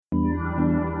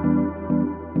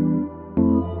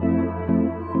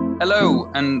Hello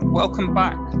and welcome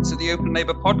back to the Open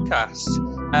Labour podcast.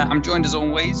 I'm joined as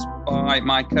always by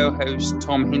my co-host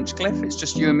Tom Hinchcliffe. It's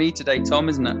just you and me today, Tom,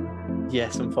 isn't it?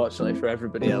 Yes, unfortunately for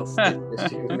everybody else, it's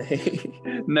just you and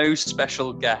me. No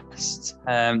special guest.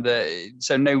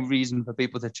 So no reason for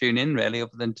people to tune in really,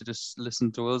 other than to just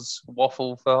listen to us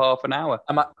waffle for half an hour.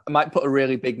 I might put a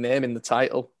really big name in the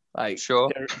title. Like sure.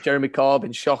 Jeremy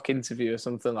Corbyn shock interview or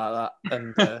something like that.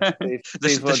 And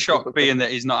the shock being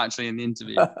that he's not actually in the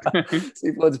interview. See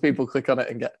if loads of people click on it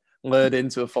and get lured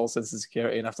into a false sense of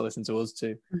security and have to listen to us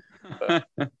too. But,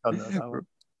 God knows how.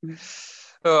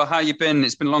 Oh, how you been?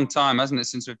 It's been a long time, hasn't it,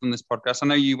 since we've done this podcast? I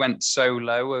know you went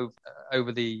solo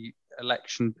over the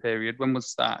election period. When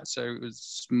was that? So it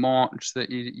was March that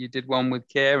you did one with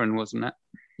Kieran, wasn't it?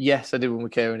 Yes, I did one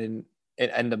with Kieran in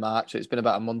end of March. It's been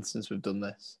about a month since we've done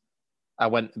this. I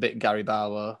went a bit Gary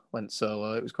Barlow, went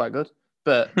solo. It was quite good.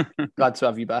 But glad to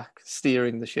have you back,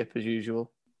 steering the ship as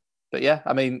usual. But yeah,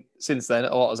 I mean, since then,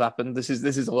 a lot has happened. This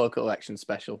is a local election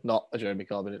special, not a Jeremy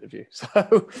Corbyn interview. So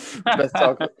let's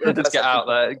talk. Let's get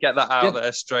that out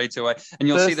there straight away. And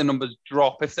you'll see the numbers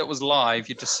drop. If that was live,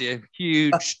 you'd just see a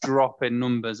huge drop in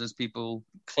numbers as people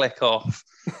click off.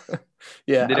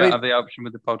 Yeah, they don't have the option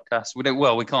with the podcast.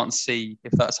 We can't see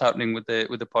if that's happening with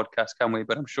the podcast, can we?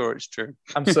 But I'm sure it's true.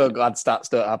 I'm so glad stats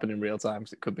don't happen in real time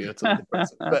because it could be utterly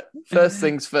depressing. But first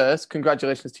things first,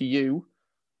 congratulations to you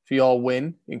for your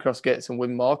win in Crossgates and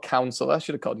Winmore. Councillor, I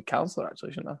should have called you councillor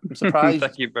actually, shouldn't I? I'm surprised.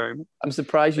 Thank you very much. I'm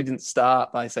surprised you didn't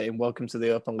start by saying welcome to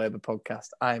the Open Labour podcast.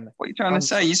 What are you trying to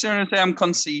say? You're trying to say I'm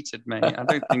conceited, mate. I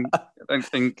don't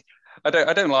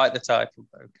like the title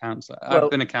though, councillor. I've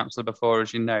been a councillor before,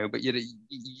 as you know, but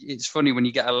it's funny when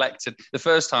you get elected. The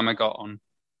first time I got on,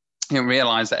 I didn't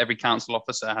realise that every council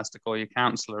officer has to call you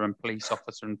councillor and police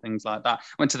officer and things like that.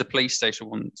 Went to the police station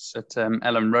once at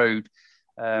Ellen Road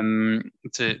to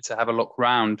have a look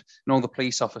round, and all the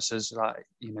police officers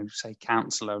say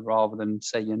councillor rather than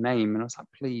say your name, and I was like,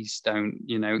 please don't,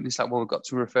 it's like, well, we've got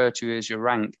to refer to you as your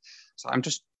rank. So I'm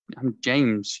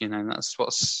James, that's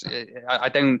what's,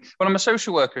 I'm a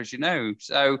social worker, as you know,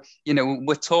 so,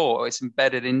 we're taught, it's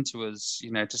embedded into us,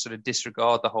 to sort of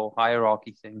disregard the whole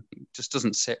hierarchy thing. It just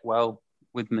doesn't sit well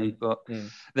with me, but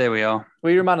there we are.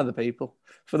 Well, you're a man of the people.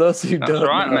 For those who don't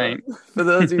know, mate. For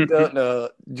those who don't know,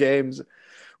 James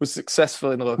was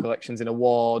successful in the local elections in a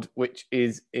ward, which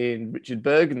is in Richard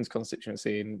Bergen's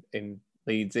constituency in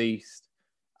Leeds East.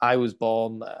 I was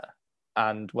born there.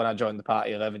 And when I joined the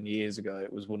party 11 years ago,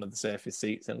 it was one of the safest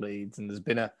seats in Leeds. And there's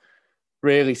been a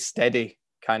really steady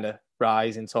kind of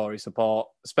rise in Tory support,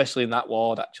 especially in that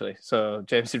ward, actually. So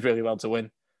James did really well to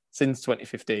win since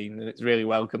 2015. And it's really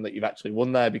welcome that you've actually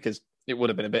won there, because it would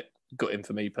have been a bit gutting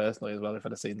for me personally as well if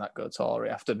I'd have seen that go Tory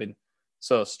after being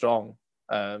so strong.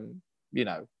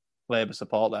 Labour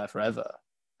support there forever.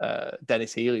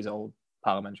 Dennis Healy's old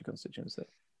parliamentary constituency.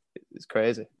 It's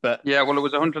crazy. But yeah, well, it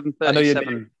was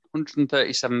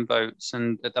 137 votes,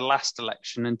 and at the last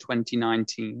election in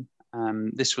 2019,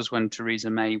 this was when Theresa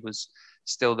May was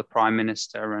still the Prime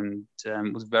Minister and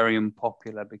was very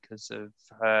unpopular because of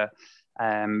her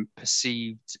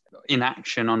perceived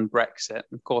inaction on Brexit.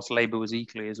 Of course, Labour was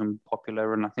equally as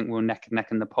unpopular, and I think we were neck and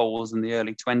neck in the polls in the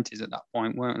early 20s at that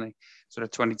point, weren't they? Sort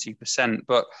of 22%.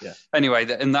 But anyway,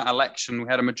 in that election, we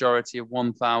had a majority of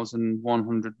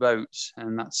 1,100 votes,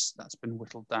 and that's been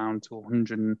whittled down to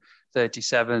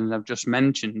 137, I've just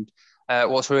mentioned.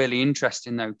 What's really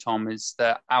interesting, though, Tom, is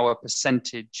that our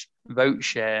percentage vote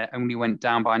share only went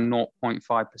down by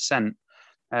 0.5%.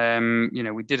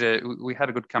 We had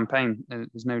a good campaign.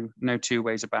 There's no two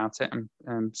ways about it,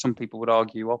 and some people would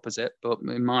argue opposite. But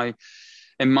in my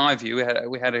view,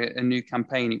 we had a new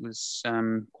campaign. It was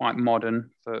quite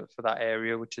modern for that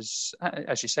area, which is,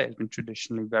 as you say, has been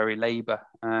traditionally very Labour.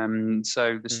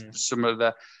 So there's some of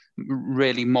the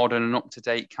really modern and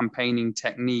up-to-date campaigning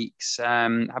techniques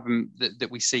that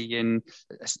we see in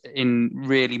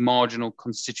really marginal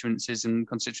constituencies and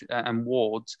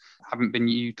wards haven't been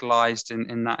utilised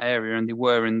in that area, and they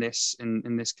were in this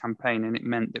campaign, and it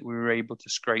meant that we were able to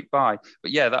scrape by.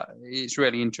 But yeah, that it's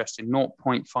really interesting.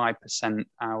 0.5%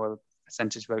 our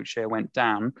percentage vote share went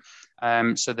down,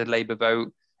 so the Labour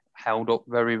vote held up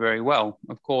very, very well.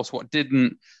 Of course, what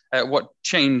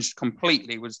changed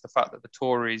completely was the fact that the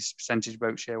Tories' percentage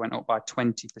vote share went up by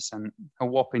 20%, a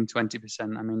whopping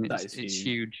 20%. I mean, it's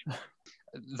huge.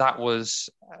 that was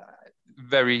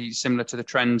very similar to the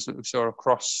trends that we saw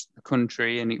across the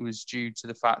country, and it was due to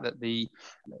the fact that the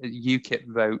UKIP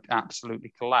vote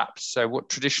absolutely collapsed. So what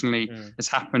traditionally has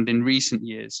happened in recent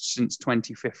years, since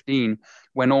 2015,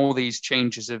 when all these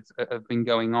changes have been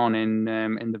going on in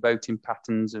the voting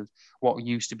patterns of what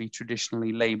used to be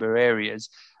traditionally Labour areas,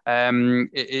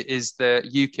 is the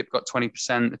UKIP got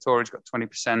 20%, the Tories got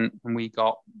 20%, and we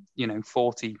got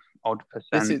 40 odd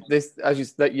percent.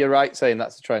 You're right saying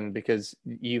that's a trend, because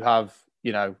you have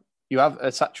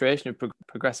a saturation of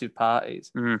progressive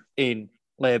parties in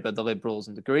Labour, the Liberals,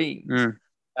 and the Greens.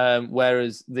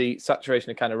 Whereas the saturation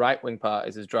of kind of right-wing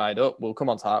parties has dried up. We'll come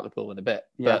on to Hartlepool in a bit,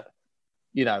 but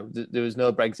there was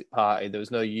no Brexit party, there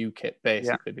was no UKIP,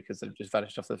 basically, because they've just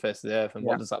vanished off the face of the earth. And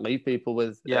what does that leave people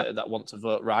with that want to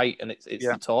vote right? And it's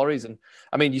the Tories. And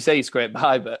I mean, you say you scraped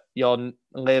by, but your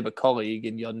Labour colleague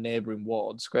in your neighbouring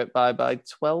ward scraped by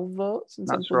 12 votes.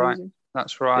 That's right. Losing.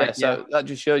 That's right. Yeah, so that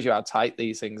just shows you how tight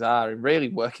these things are in really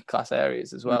working class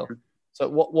areas as well. So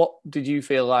what did you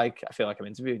feel like? I feel like I'm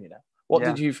interviewing you now. What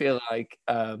did you feel like?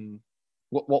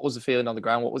 What was the feeling on the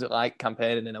ground? What was it like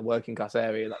campaigning in a working class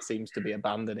area that seems to be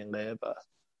abandoning Labour?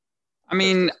 I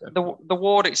mean, the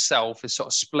ward itself is sort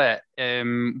of split.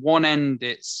 One end,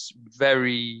 it's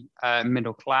very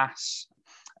middle class.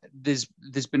 There's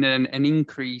been an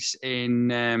increase in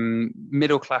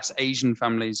middle class Asian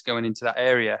families going into that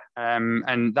area,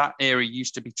 and that area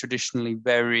used to be traditionally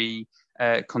very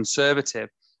conservative.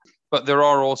 But there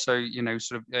are also,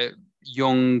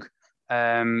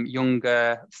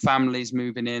 younger families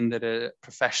moving in that are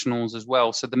professionals as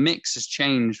well. So the mix has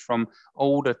changed from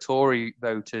older Tory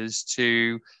voters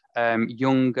to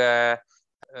younger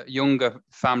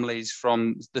families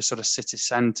from the sort of city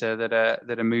centre that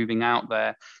are moving out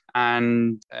there,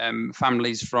 and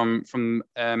families from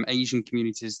Asian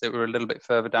communities that were a little bit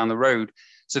further down the road.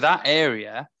 So that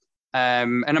area.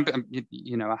 And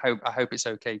I hope it's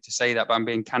okay to say that, but I'm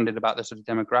being candid about the sort of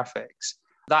demographics.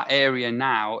 That area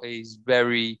now is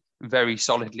very, very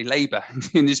solidly Labour,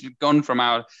 and it's gone from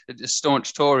our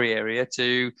staunch Tory area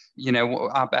to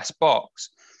our best box.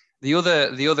 The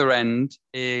other end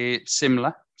is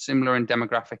similar in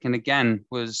demographic, and again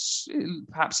was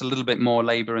perhaps a little bit more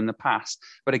Labour in the past,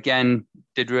 but again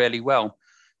did really well.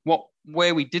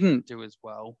 Where we didn't do as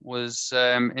well was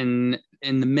in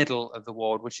the middle of the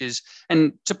ward, which is,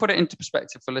 and to put it into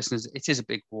perspective for listeners, it is a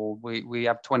big ward. We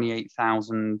have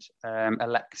 28,000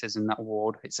 electors in that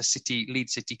ward. It's a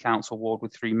Leeds City Council ward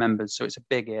with 3 members, so it's a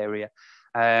big area.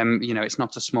 It's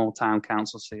not a small town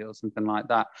council seat or something like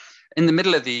that. In the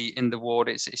middle of the ward,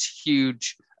 it's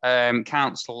huge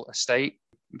council estate.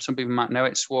 Some people might know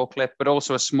it, Swarcliffe, but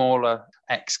also a smaller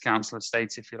ex-council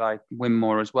estate, if you like,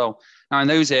 Winmore as well. Now, in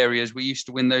those areas, we used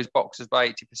to win those boxes by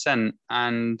 80%,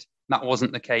 and that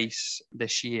wasn't the case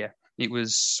this year. It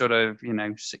was sort of,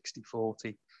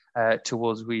 60-40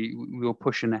 towards we were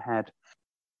pushing ahead.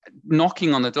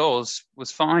 Knocking on the doors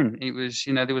was fine. It was,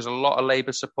 there was a lot of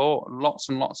Labour support, lots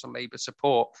and lots of Labour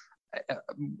support.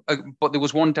 But there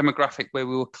was one demographic where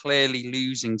we were clearly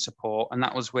losing support, and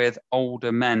that was with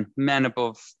older men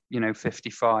above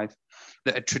 55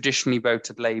 that had traditionally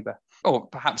voted Labour, or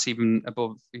perhaps even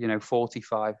above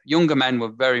 45. Younger men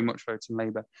were very much voting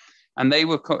Labour, and they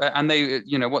what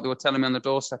they were telling me on the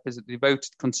doorstep is that they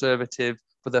voted Conservative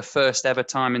for the first ever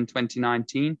time in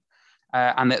 2019,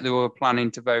 and that they were planning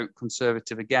to vote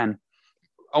Conservative again.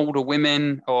 Older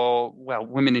women, or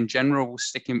women in general, were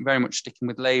very much sticking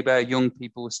with Labour. Young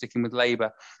people were sticking with Labour,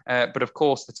 but of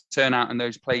course the turnout in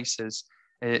those places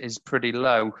is pretty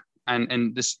low.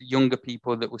 And this younger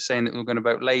people that were saying that they were going to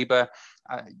vote Labour,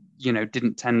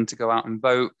 didn't tend to go out and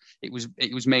vote. It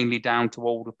was mainly down to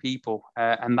older people,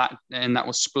 and that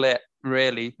was split.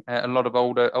 Really, a lot of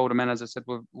older men, as I said,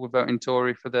 were voting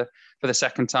Tory for the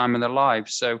second time in their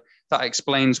lives. So that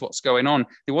explains what's going on.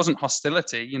 There wasn't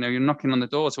hostility. You're knocking on the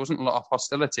doors. There wasn't a lot of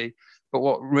hostility. But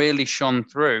what really shone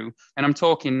through, and I'm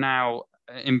talking now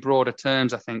in broader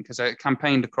terms, I think, because I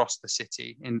campaigned across the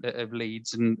city of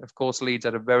Leeds, and of course Leeds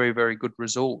had a very, very good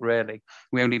result. Really,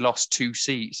 we only lost 2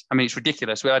 seats. I mean, it's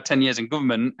ridiculous. We had 10 years in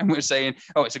government, and we're saying,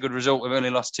 "Oh, it's a good result. We've only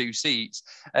lost 2 seats."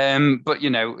 But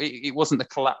it wasn't the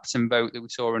collapse in vote that we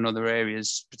saw in other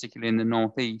areas, particularly in the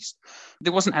northeast.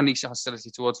 There wasn't any hostility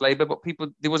towards Labour, but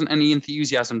there wasn't any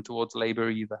enthusiasm towards Labour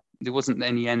either. There wasn't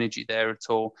any energy there at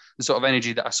all. The sort of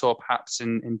energy that I saw perhaps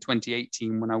in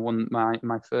 2018 when I won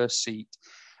my first seat.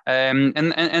 And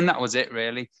that was it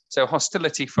really. So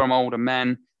hostility from older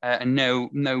men, and no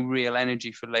real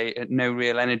energy no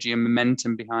real energy and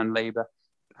momentum behind Labour.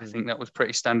 I think that was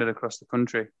pretty standard across the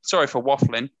country. Sorry for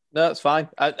waffling. No, it's fine.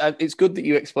 It's good that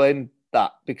you explained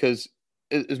that, because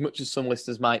as much as some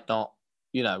listeners might not,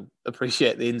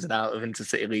 appreciate the ins and outs of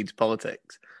intercity Leeds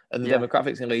politics and the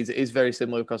demographics in Leeds, it is very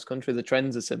similar across country. The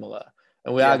trends are similar,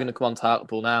 and we are going to come on to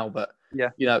Hartlepool now. But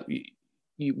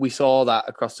we saw that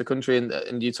across the country,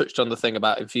 and you touched on the thing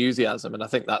about enthusiasm, and I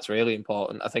think that's really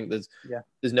important. I think there's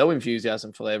no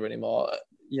enthusiasm for Labour anymore.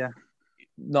 Yeah,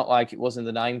 not like it was in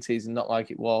the 90s, and not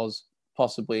like it was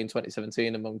possibly in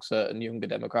 2017 among certain younger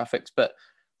demographics, but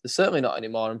they're certainly not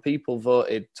anymore. And people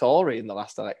voted Tory in the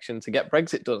last election to get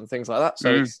Brexit done and things like that.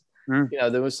 So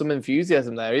there was some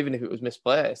enthusiasm there, even if it was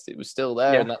misplaced. It was still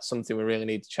there, and that's something we really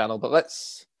need to channel. But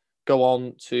let's go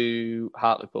on to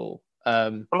Hartlepool.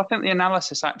 Well, I think the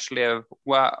analysis actually of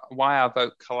why our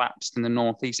vote collapsed in the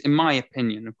northeast, in my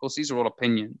opinion, of course, these are all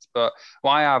opinions, but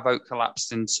why our vote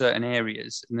collapsed in certain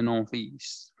areas in the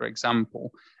northeast, for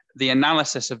example, the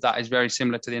analysis of that is very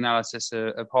similar to the analysis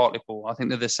of Hartlepool. I think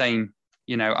they're the same.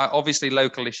 Obviously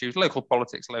local issues, local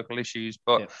politics, local issues,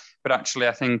 but actually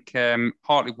I think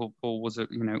Hartlepool was it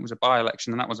was a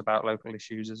by-election, and that was about local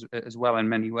issues as well in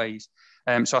many ways.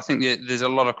 So I think there's a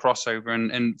lot of crossover,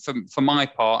 and for my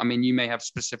part, I mean, you may have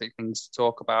specific things to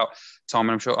talk about, Tom,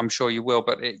 and I'm sure you will.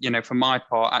 But for my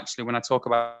part, actually, when I talk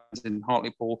about in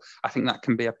Hartlepool, I think that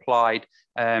can be applied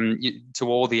to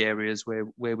all the areas where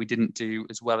we didn't do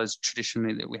as well as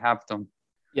traditionally that we have done.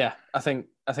 Yeah, I think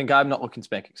I'm not looking to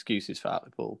make excuses for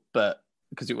Hartlepool, but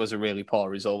because it was a really poor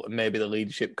result, and maybe the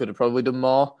leadership could have probably done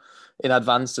more in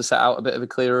advance to set out a bit of a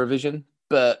clearer vision.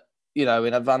 But in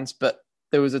advance, but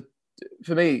there was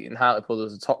for me in Hartlepool, there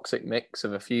was a toxic mix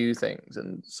of a few things,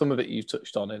 and some of it you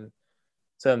touched on in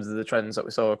terms of the trends that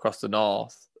we saw across the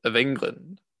north of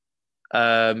England.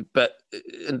 But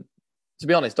to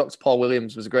be honest, Dr. Paul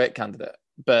Williams was a great candidate,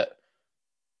 but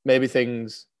maybe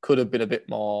things could have been a bit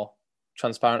more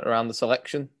transparent around the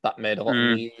selection. That made a lot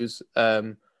of news.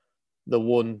 The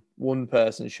one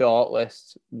person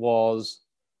shortlist was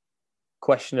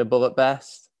questionable at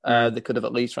best. They could have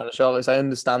at least ran a shortlist. I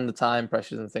understand the time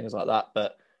pressures and things like that,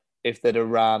 but if they'd have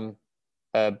ran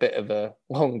a bit of a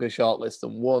longer shortlist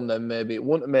than one, then maybe it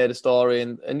wouldn't have made a story.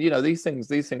 And these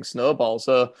things snowball.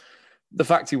 So the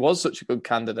fact he was such a good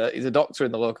candidate, he's a doctor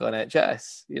in the local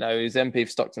NHS, he's MP for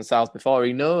Stockton South before,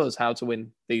 he knows how to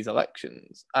win these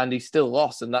elections, and he still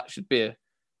lost, and that should be a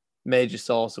major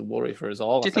source of worry for us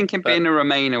all. Do you think him being a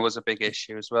Remainer was a big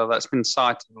issue as well? That's been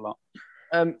cited a lot.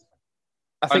 I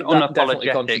think that definitely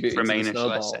contributed Remainer, to the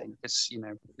snowball.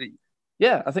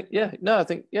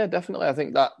 Definitely. I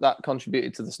think that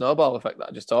contributed to the snowball effect that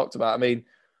I just talked about. I mean,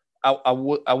 I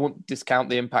wouldn't discount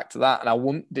the impact of that, and I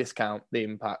wouldn't discount the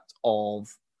impact of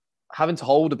having to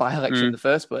hold a by-election in the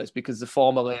first place, because the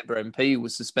former Labour MP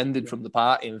was suspended from the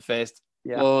party and faced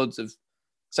loads of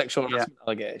sexual harassment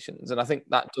allegations. And I think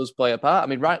that does play a part. I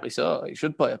mean, rightly so. It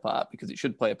should play a part, because it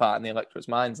should play a part in the electorate's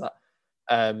minds that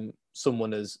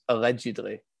someone has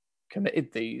allegedly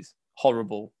committed these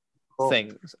horrible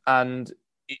things. And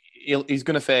he's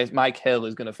going to face, Mike Hill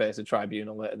is going to face a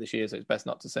tribunal later this year, so it's best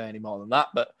not to say any more than that.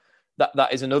 But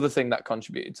that is another thing that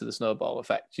contributed to the snowball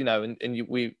effect,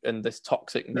 and this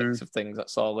toxic mix of things that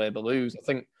saw Labour lose. I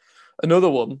think another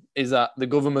one is that the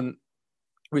government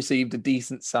received a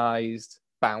decent sized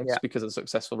bounce because of the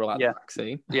successful rollout of the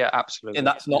vaccine. Yeah, absolutely. And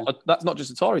that's not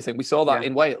just a Tory thing. We saw that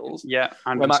in Wales. Yeah,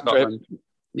 and in Scotland.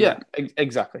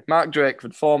 Exactly. Mark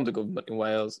Drakeford formed a government in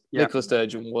Wales. Nicola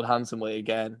Sturgeon won handsomely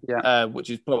again,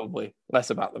 which is probably less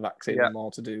about the vaccine and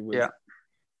more to do with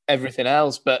everything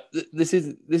else. But this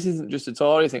isn't just a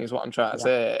Tory thing, is what I'm trying to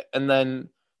say. And then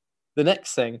the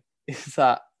next thing is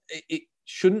that it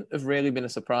shouldn't have really been a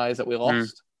surprise that we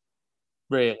lost,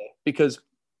 really, because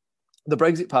the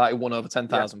Brexit Party won over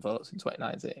 10,000 votes in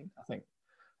 2019, I think.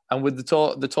 And with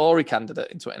the Tory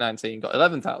candidate in 2019 got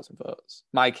 11,000 votes.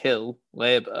 Mike Hill,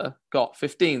 Labour, got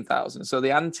 15,000. So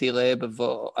the anti-Labour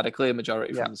vote had a clear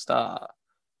majority from the start.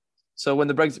 So when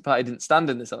the Brexit Party didn't stand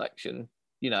in this election,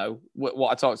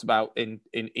 what I talked about in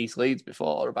East Leeds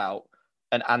before about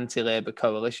an anti-Labour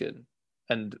coalition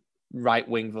and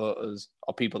right-wing voters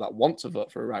or people that want to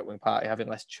vote for a right-wing party having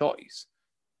less choice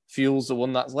fuels the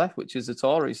one that's left, which is the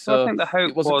Tories. So I think the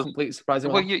hope was completely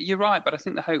surprising. Well, you're right, but I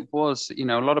think the hope was, a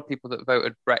lot of people that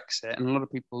voted Brexit and a lot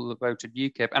of people that voted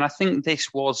UKIP, and I think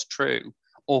this was true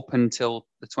up until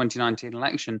the 2019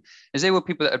 election, is they were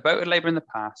people that had voted Labour in the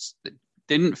past, that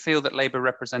didn't feel that Labour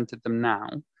represented them now,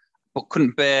 but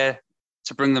couldn't bear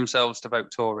to bring themselves to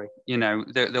vote Tory.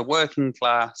 They're working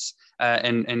class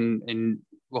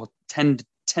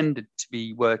tended to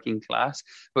be working class,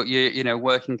 but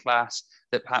working class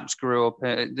that perhaps grew up,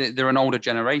 they're an older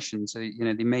generation, so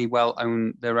they may well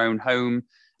own their own home,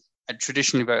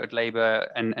 traditionally voted Labour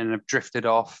and have drifted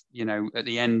off, at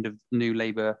the end of New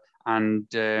Labour and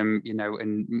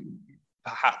and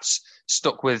perhaps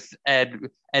stuck with Ed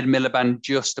Miliband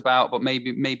just about, but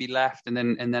maybe left and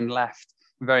then left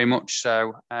very much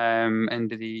so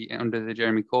under the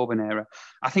Jeremy Corbyn era.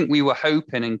 I think we were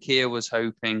hoping, and Keir was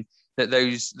hoping, that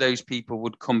those people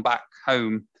would come back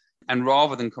home, and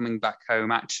rather than coming back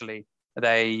home, actually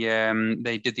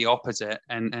they did the opposite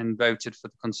and voted for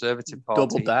the Conservative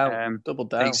Party. Doubled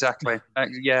down. Exactly.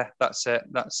 Yeah, that's it.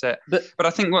 But I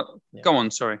think Go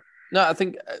on. Sorry. No, I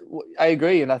think I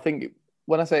agree, and I think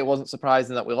when I say it wasn't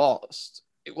surprising that we lost,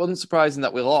 it wasn't surprising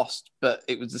that we lost, but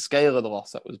it was the scale of the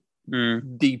loss that was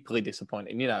deeply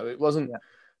disappointing. It wasn't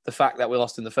the fact that we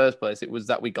lost in the first place; it was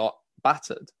that we got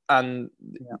battered. And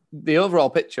the overall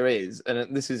picture is,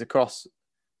 and this is across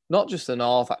not just the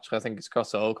north, actually, I think it's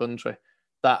across the whole country,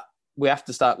 that we have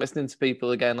to start listening to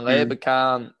people again. Labour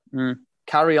can't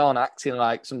carry on acting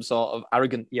like some sort of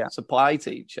arrogant supply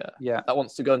teacher that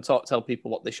wants to go and tell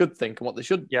people what they should think and what they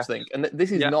should think. And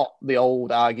this is not the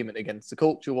old argument against the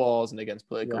culture wars and against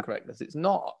political correctness. It's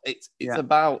not. It's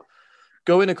about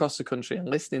going across the country and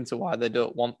listening to why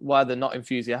they're not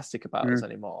enthusiastic about us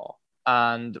anymore,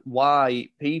 and why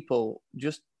people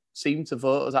just seem to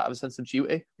vote us out of a sense of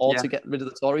duty or to get rid of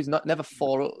the Tories, never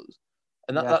for us.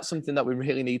 And that's something that we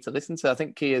really need to listen to. I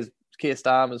think Keir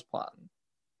Starmer's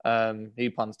plan, he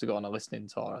plans to go on a listening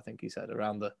tour, I think he said,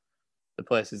 around the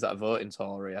places that are voting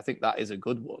Tory. I think that is a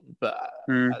good one. But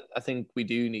I think we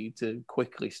do need to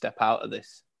quickly step out of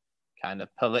this kind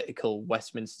of political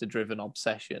Westminster-driven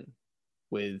obsession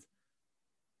with,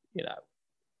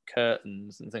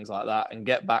 curtains and things like that, and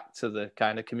get back to the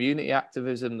kind of community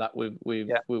activism that we're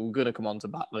going to come on to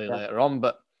Batley later on,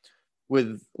 but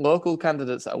with local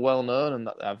candidates that are well known and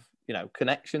that have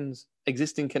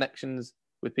existing connections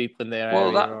with people in their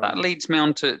area. Well, that leads me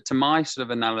on to my sort of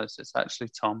analysis, actually,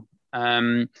 Tom.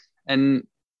 And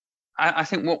I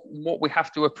think what we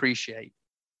have to appreciate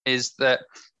is that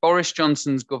Boris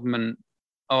Johnson's government,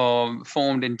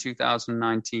 formed in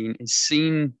 2019, is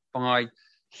seen by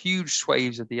huge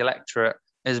swathes of the electorate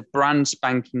as brand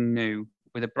spanking new,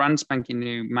 with a brand spanking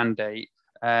new mandate.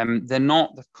 They're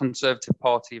not the Conservative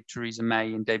Party of Theresa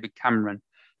May and David Cameron.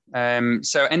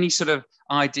 So any sort of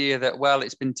idea that, well,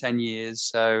 it's been 10 years,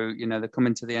 so they're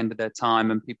coming to the end of their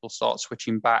time, and people start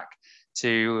switching back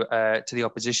to the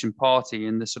opposition party,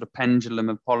 and the sort of pendulum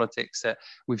of politics that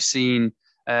we've seen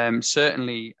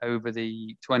certainly over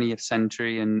the 20th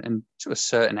century and to a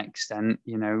certain extent,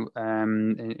 in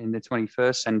the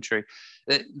 21st century,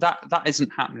 that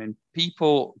isn't happening.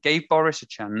 People gave Boris a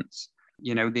chance.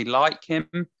 They like him,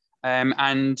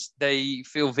 and they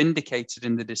feel vindicated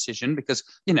in the decision because,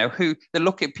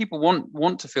 people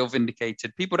want to feel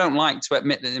vindicated. People don't like to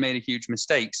admit that they made a huge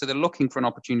mistake. So they're looking for an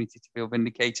opportunity to feel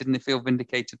vindicated, and they feel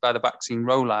vindicated by the vaccine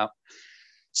rollout.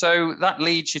 So that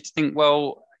leads you to think,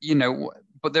 well,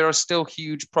 but there are still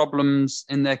huge problems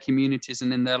in their communities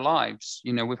and in their lives.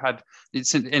 We've had,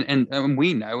 and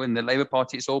we know in the Labour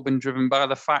Party, it's all been driven by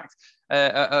the fact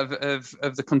of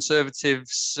the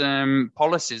Conservatives'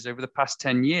 policies over the past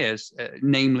 10 years,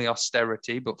 namely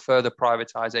austerity, but further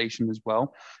privatisation as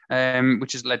well,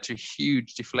 which has led to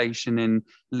huge deflation in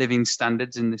living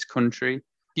standards in this country.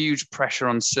 Huge pressure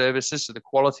on services, so the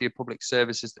quality of public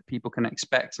services that people can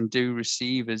expect and do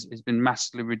receive has been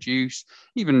massively reduced.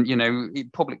 Even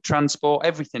public transport,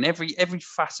 everything, every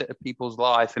facet of people's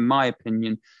life, in my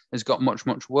opinion, has got much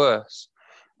worse.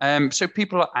 So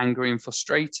people are angry and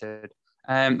frustrated.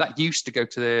 That used to go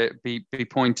to be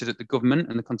pointed at the government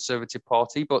and the Conservative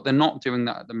Party, but they're not doing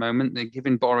that at the moment. They're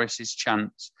giving Boris his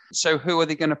chance. So who are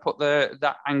they going to put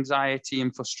that anxiety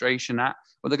and frustration at?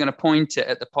 Well, they're going to point it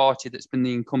at the party that's been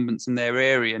the incumbents in their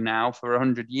area now for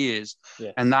 100 years,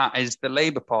 and that is the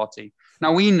Labour Party.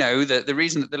 Now, we know that the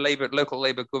reason that the local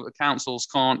Labour councils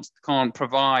can't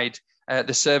provide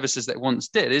the services that once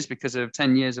did is because of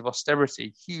 10 years of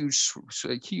austerity,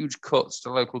 huge cuts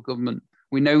to local government.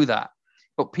 We know that.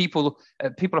 But people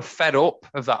are fed up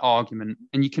of that argument,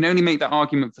 and you can only make that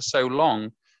argument for so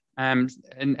long, and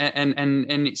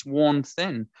it's worn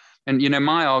thin. And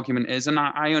my argument is, and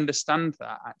I understand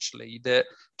that actually, that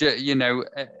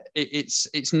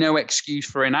it's no excuse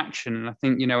for inaction. And I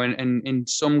think in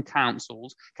some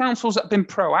councils that have been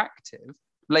proactive,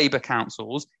 Labour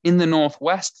councils in the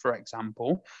Northwest, for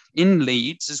example, in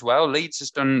Leeds as well. Leeds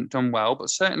has done well, but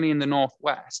certainly in the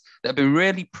Northwest, that have been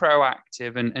really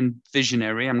proactive and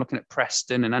visionary. I'm looking at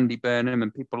Preston and Andy Burnham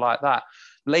and people like that.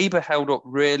 Labour held up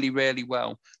really, really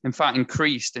well. In fact,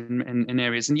 increased in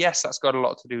areas. And yes, that's got a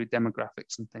lot to do with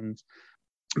demographics and things.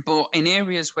 But in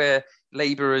areas where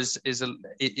Labour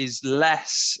is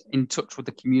less in touch with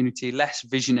the community, less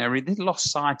visionary, they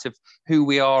lost sight of who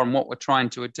we are and what we're trying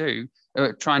to do.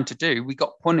 We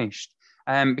got punished.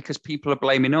 Because people are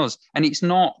blaming us, and it's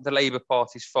not the Labour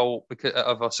Party's fault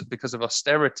because of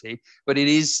austerity, but it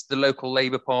is the local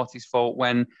Labour Party's fault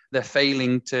when they're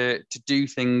failing to do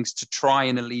things to try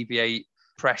and alleviate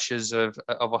pressures of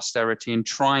austerity and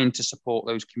trying to support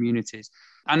those communities.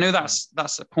 I know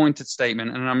that's a pointed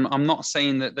statement, and I'm not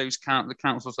saying that the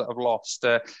councils that have lost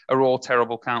are all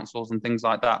terrible councils and things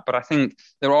like that. But I think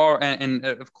there are, and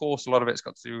of course, a lot of it's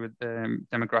got to do with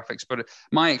demographics. But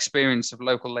my experience of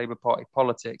local Labour Party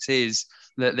politics is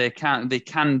that they can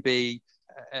be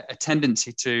a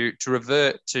tendency to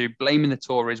revert to blaming the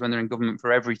Tories when they're in government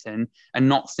for everything and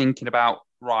not thinking about,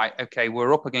 right, okay,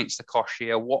 we're up against the cosh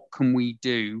here. What can we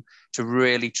do to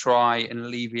really try and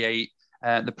alleviate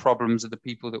the problems of the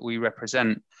people that we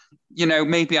represent?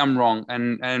 Maybe I'm wrong,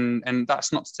 and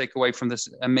that's not to take away from this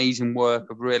amazing work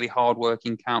of really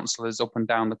hardworking councillors up and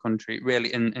down the country,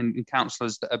 really, and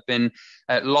councillors that have been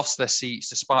lost their seats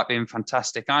despite being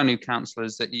fantastic. I knew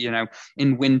councillors that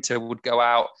in winter would go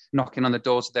out knocking on the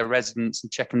doors of their residents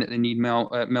and checking that they need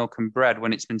milk and bread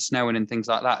when it's been snowing and things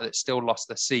like that still lost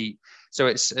their seat. So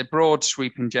it's a broad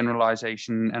sweeping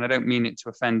generalisation, and I don't mean it to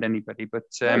offend anybody, but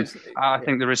I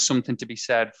think there is something to be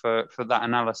said for that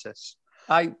analysis.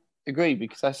 I agree,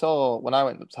 because I saw, when I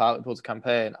went up to Hartlepool to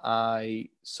campaign, I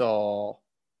saw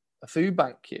a food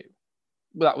bank queue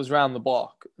that was round the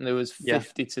block, and there was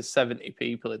 50 to 70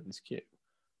 people in this queue.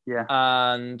 Yeah.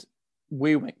 And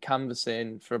we went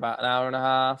canvassing for about an hour and a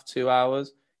half, 2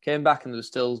 hours, came back, and there were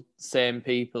still the same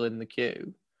people in the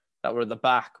queue that were at the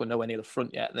back, were nowhere near the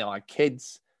front yet. And they're like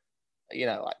kids,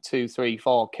 like 2, 3,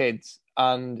 4 kids.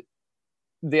 And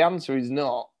the answer is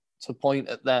not to point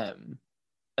at them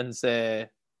and say,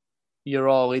 you're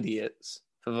all idiots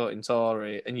for voting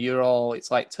Tory, and it's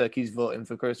like turkeys voting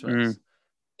for Christmas.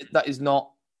 That is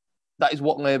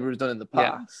what Labour has done in the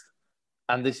past.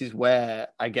 Yeah. And this is where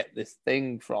I get this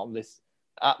thing from, this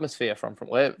atmosphere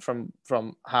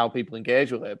from how people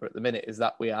engage with Labour at the minute, is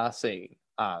that we are seen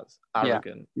as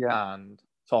arrogant and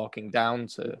talking down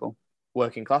to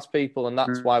working class people, and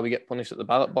that's why we get punished at the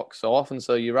ballot box so often.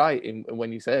 So you're right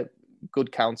when you say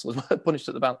good councillors were punished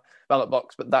at the ballot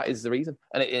box, but that is the reason,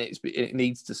 and it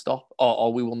needs to stop,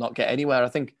 or we will not get anywhere. I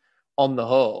think on the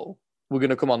whole, we're going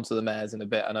to come on to the mayors in a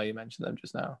bit. I know you mentioned them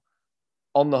just now.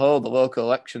 On the whole, the local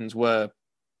elections were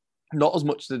not as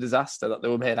much the disaster that they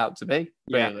were made out to be,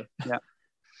 really. Yeah.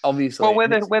 Obviously. Well,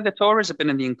 where the Tories have been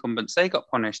in the incumbents, they got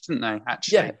punished, didn't they?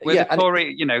 Actually, the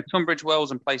Tory, Tunbridge Wells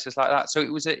and places like that. So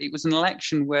it was an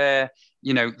election where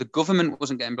the government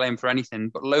wasn't getting blamed for anything,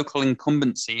 but local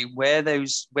incumbency, where there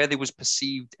was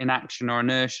perceived inaction or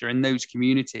inertia in those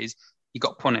communities, you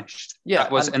got punished. Yeah,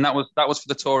 that was for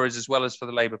the Tories as well as for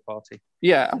the Labour Party.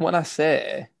 Yeah, and when I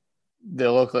say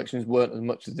the local elections weren't as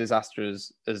much a disaster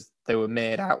as they were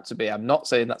made out to be, I'm not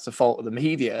saying that's the fault of the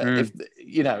media. If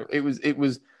it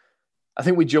was. I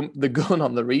think we jumped the gun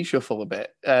on the reshuffle a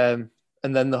bit, and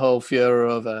then the whole furor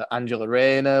over Angela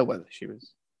Rayner, whether she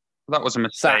was that was a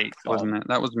mistake, wasn't it?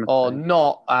 That was a mistake or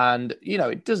not, and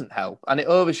it doesn't help, and it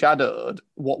overshadowed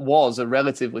what was a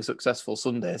relatively successful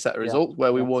Sunday set of results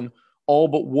where we won all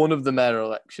but one of the mayoral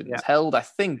elections, held, I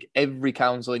think, every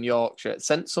council in Yorkshire,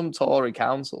 sent some Tory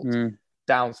councils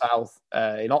down south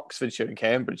in Oxfordshire and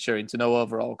Cambridgeshire into no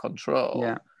overall control.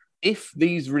 Yeah. If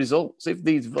these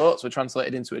votes were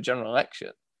translated into a general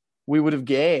election, we would have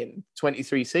gained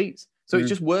 23 seats. So it's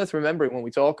just worth remembering when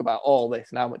we talk about all this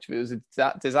and how much of it was a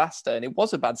disaster. And it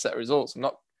was a bad set of results. I'm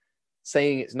not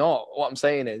saying it's not. What I'm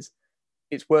saying is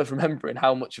it's worth remembering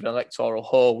how much of an electoral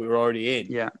hole we were already in.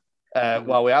 Yeah.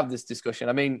 While we have this discussion,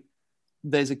 I mean,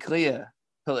 there's a clear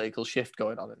political shift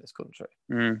going on in this country.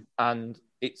 And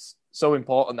it's so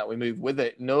important that we move with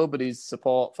it. Nobody's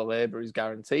support for Labour is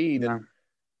guaranteed. Yeah.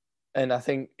 And I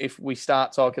think if we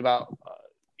start talking about,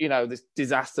 this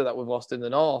disaster that we've lost in the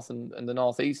north and the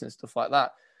northeast and stuff like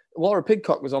that, Laura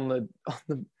Pidcock was on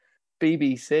the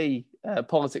BBC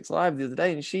Politics Live the other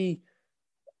day, and she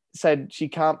said she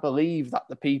can't believe that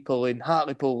the people in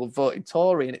Hartlepool have voted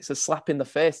Tory, and it's a slap in the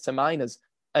face to miners.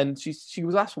 And she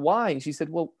was asked why, and she said,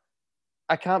 "Well,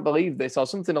 I can't believe this," or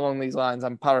something along these lines.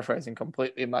 I'm paraphrasing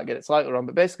completely, I might get it slightly wrong,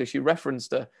 but basically she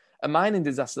referenced a mining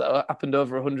disaster that happened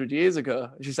over 100 years ago.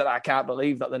 She said, "I can't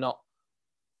believe that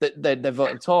they're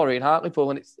voting Tory in Hartlepool,"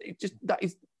 and that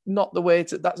is not the way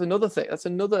to. That's another thing. That's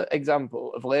another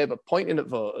example of Labour pointing at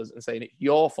voters and saying it's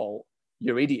your fault.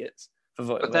 You're idiots for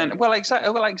voting. But then,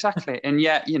 exactly, and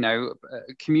yet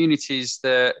communities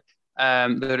that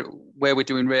where we're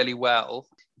doing really well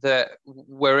that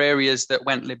were areas that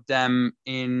went Lib Dem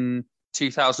in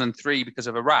 2003 because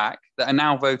of Iraq that are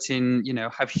now voting,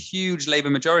 have huge Labour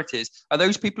majorities. Are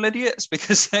those people idiots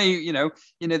because they,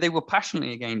 they were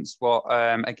passionately against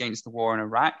against the war in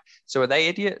Iraq? So are they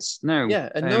idiots? No. Yeah,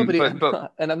 and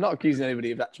and I'm not accusing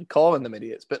anybody of actually calling them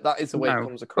idiots, but that is the way it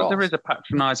comes across. But there is a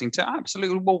patronising to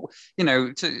absolutely. Well,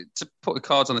 to put the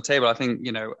cards on the table, I think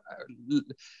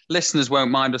listeners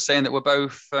won't mind us saying that we're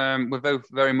both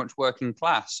very much working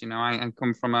class. I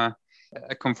come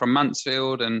from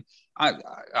Mansfield, and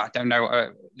I don't know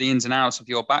the ins and outs of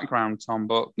your background, Tom,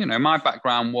 but my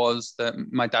background was that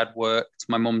my dad worked,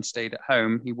 my mum stayed at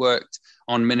home. He worked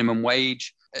on minimum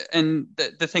wage, and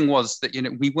the thing was that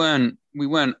we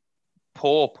weren't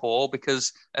poor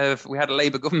because we had a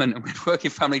Labour government and we had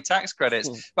working family tax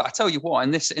credits. But I tell you what,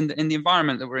 in the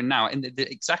environment that we're in now, in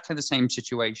exactly the same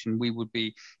situation, we would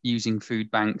be using food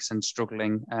banks and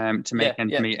struggling to make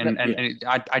ends meet. And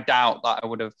I doubt that I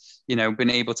would have been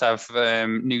able to have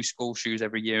new school shoes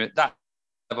every year at that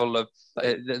level of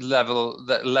the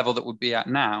level that would be at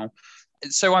now.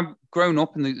 So I've grown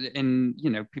up in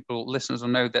listeners will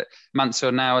know that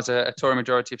Mansfield now has a Tory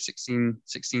majority of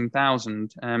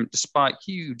 16,000, despite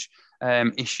huge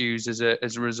issues as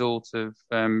a result of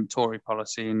Tory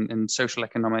policy and social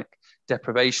economic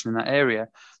deprivation in that area.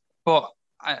 But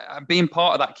being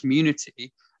part of that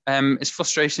community, as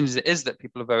frustrating as it is that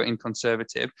people are voting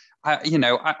Conservative, I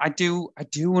do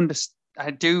understand. I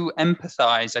do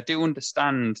empathise. I do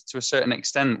understand to a certain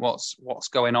extent what's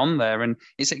going on there, and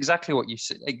it's exactly what you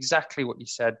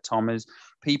said, Tom. Is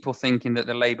people thinking that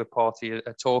the Labour Party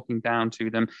are talking down to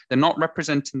them? They're not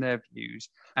representing their views,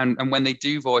 and when they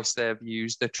do voice their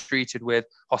views, they're treated with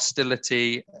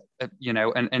hostility,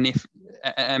 and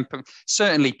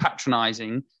certainly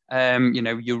patronising.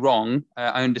 You're wrong.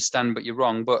 I understand, but you're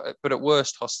wrong. But at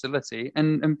worst, hostility,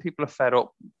 and people are fed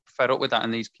up with that in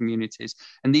these communities.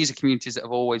 And these are communities that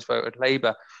have always voted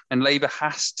Labour. And Labour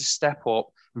has to step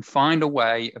up and find a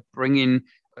way of bringing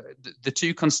the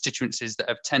two constituencies that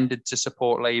have tended to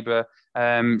support Labour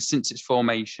since its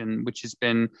formation, which has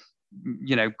been,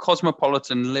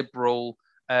 cosmopolitan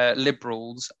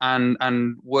liberals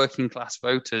and working class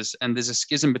voters. And there's a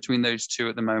schism between those two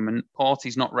at the moment.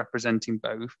 Parties not representing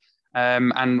both.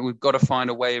 And we've got to find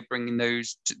a way of bringing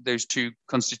those two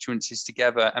constituencies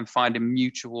together and finding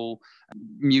mutual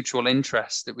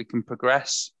interest that we can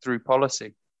progress through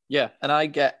policy. And I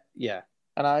get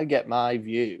my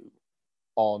view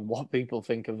on what people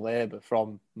think of Labour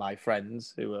from my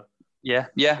friends who are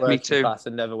me too, class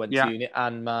and never went to uni,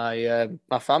 and my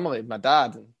family, my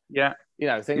dad, and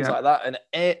things like that.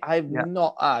 And I've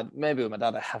not had, maybe with my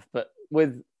dad I have, but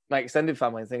with my extended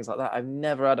family and things like that, I've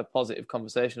never had a positive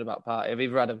conversation about party. I've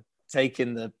either had them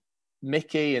taking the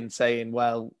mickey and saying,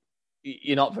 well,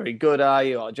 you're not very good, are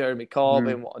you? Or Jeremy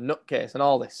Corbyn, what a nutcase, and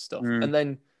all this stuff. And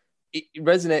then it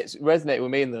resonated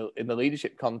with me in the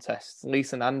leadership contest.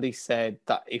 Lisa and Andy said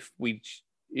that if we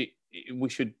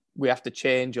have to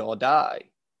change or die.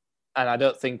 And I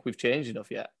don't think we've changed enough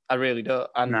yet. I really don't.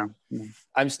 And no.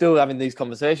 I'm still having these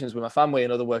conversations with my family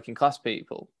and other working class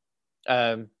people.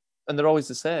 And they're always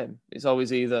the same. It's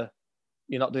always either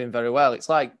you're not doing very well. It's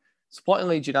like supporting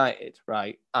Leeds United,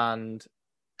 right? And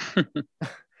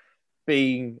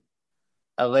being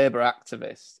a Labour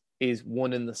activist is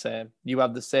one and the same. You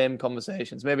have the same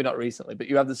conversations, maybe not recently, but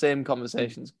you have the same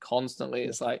conversations constantly.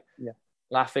 It's like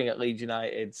laughing at Leeds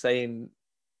United, saying,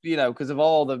 because of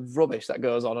all the rubbish that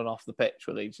goes on and off the pitch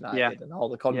with Leeds United and all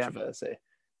the controversy,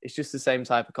 it's just the same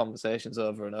type of conversations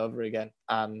over and over again.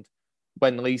 And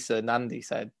when Lisa and Andy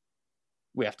said,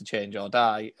 we have to change or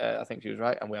die, I think she was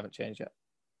right, and we haven't changed yet.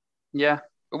 Yeah.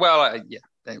 Well, I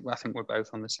think we're both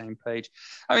on the same page.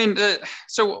 I mean,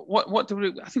 so what do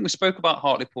we? I think we spoke about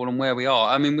Hartlepool and where we are.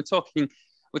 I mean, we're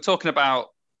talking about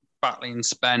Batley and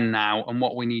Spen now and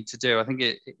what we need to do. I think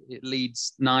it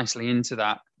leads nicely into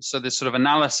that. So there's sort of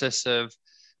analysis of,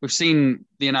 we've seen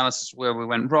the analysis where we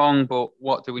went wrong, but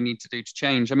what do we need to do to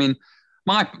change? I mean,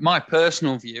 my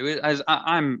personal view is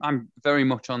I'm very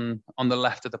much on the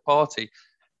left of the party.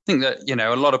 I think that,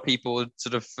 a lot of people would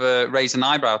sort of raise an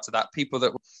eyebrow to that. People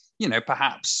that,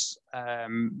 perhaps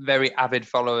very avid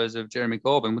followers of Jeremy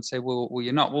Corbyn would say, well,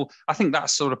 you're not. Well, I think that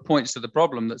sort of points to the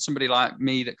problem that somebody like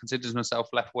me that considers myself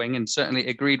left-wing and certainly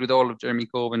agreed with all of Jeremy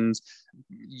Corbyn's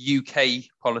UK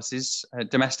policies,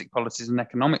 domestic policies and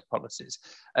economic policies,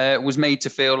 was made to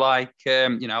feel like,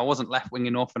 I wasn't left-wing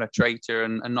enough and a traitor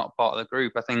and not part of the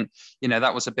group. I think,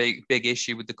 that was a big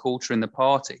issue with the culture in the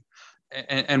party.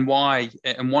 And why,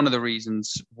 and one of the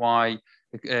reasons why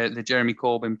the Jeremy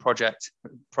Corbyn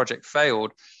project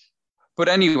failed. But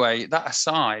anyway, that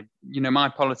aside, my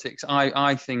politics,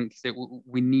 I think that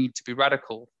we need to be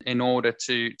radical in order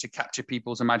to capture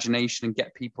people's imagination and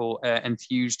get people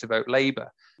enthused to vote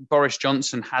Labour. Boris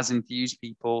Johnson has enthused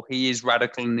people. He is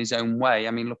radical in his own way.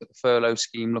 I mean, look at the furlough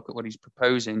scheme. Look at what he's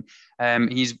proposing.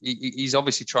 He's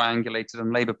obviously triangulated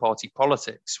on Labour Party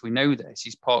politics. We know this.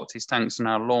 He's parked his tanks on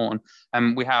our lawn.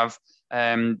 We have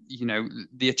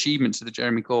the achievements of the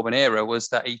Jeremy Corbyn era was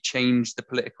that he changed the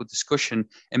political discussion,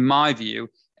 in my view,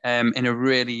 in a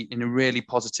really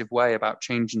positive way about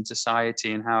changing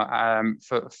society and how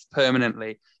for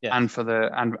permanently and for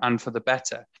the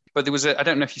better. But there was I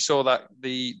don't know if you saw that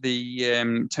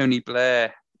the Tony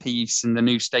Blair piece in the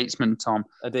New Statesman, Tom.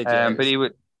 I did, but he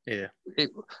would. Yeah.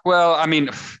 I mean,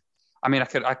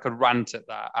 I could rant at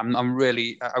that.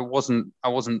 I wasn't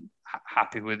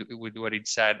happy with what he'd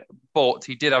said, but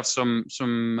he did have some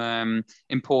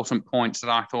important points that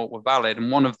I thought were valid,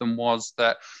 and one of them was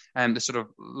that the sort of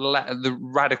the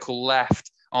radical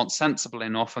left aren't sensible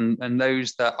enough, and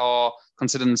those that are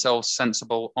consider themselves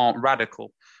sensible aren't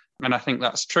radical. And I think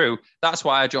that's true. That's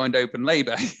why I joined Open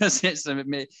Labour, because it's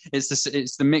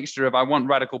the mixture of I want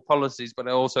radical policies, but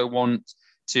I also want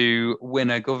to win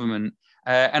a government.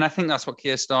 And I think that's what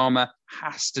Keir Starmer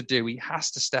has to do. He has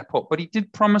to step up. But he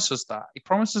did promise us that. He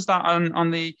promised us that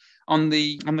on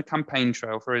the campaign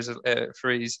trail for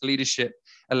his leadership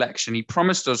election. He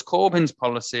promised us Corbyn's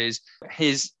policies,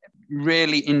 his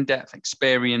really in-depth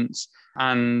experience,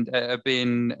 and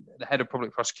being the head of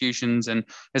public prosecutions, and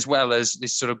as well as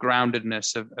this sort of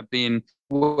groundedness of being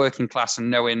working class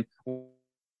and knowing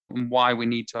why we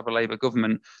need to have a Labour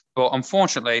government. But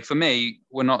unfortunately for me,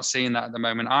 we're not seeing that at the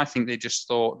moment. I think they just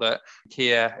thought that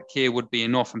Keir would be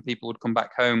enough and people would come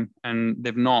back home, and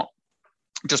they've not,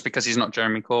 just because he's not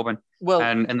Jeremy Corbyn. Well,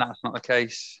 and that's not the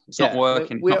case. It's not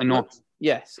working. It's not enough.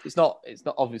 Yes, it's not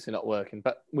obviously not working,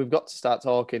 but we've got to start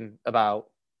talking about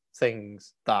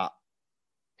things that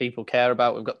people care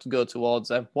about. We've got to go towards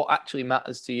them. What actually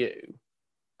matters to you,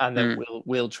 and then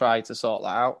we'll try to sort that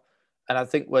out. And I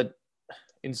think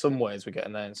in some ways we're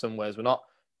getting there, in some ways we're not.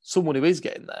 Someone who is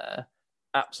getting there,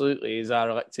 absolutely, is our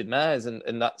elected mayors,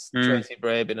 and that's Tracy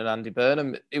Brabin and Andy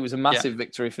Burnham. It was a massive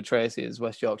victory for Tracy as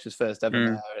West Yorkshire's first ever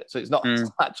mayor. So it's not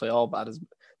actually all bad, as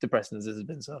depressing as it has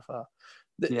been so far.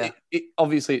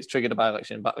 Obviously, it's triggered a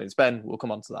by-election in Batley and Spen. We'll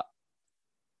come on to that.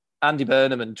 Andy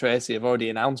Burnham and Tracy have already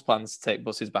announced plans to take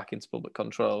buses back into public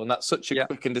control, and that's such a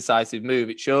quick and decisive move.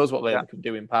 It shows what Labour can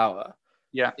do in power.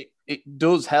 Yeah, it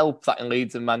does help that in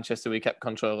Leeds and Manchester we kept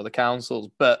control of the councils,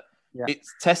 but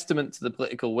it's testament to the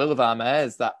political will of our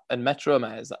mayors and Metro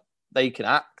mayors that they can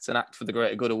act for the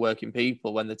greater good of working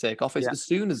people when they take office, as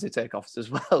soon as they take office as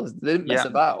well. They didn't mess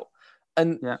about.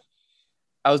 And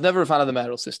I was never a fan of the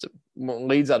mayoral system.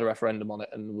 Leeds had a referendum on it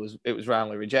and it was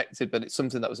roundly rejected, but it's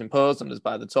something that was imposed on us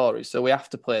by the Tories. So we have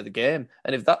to play the game.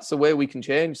 And if that's the way we can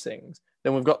change things,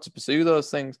 then we've got to pursue those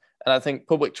things. And I think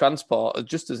public transport,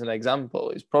 just as an example,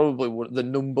 is probably the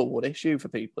number one issue for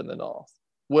people in the North,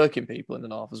 working people in the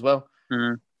North as well.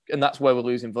 And that's where we're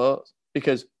losing votes,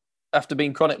 because after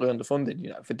being chronically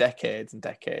underfunded, for decades and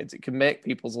decades, it can make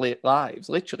people's lives,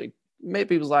 literally make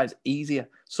people's lives easier,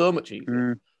 so much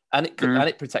easier. And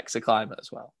it protects the climate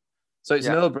as well. So it's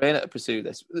no brainer to pursue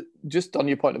this. Just on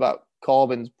your point about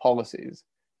Corbyn's policies,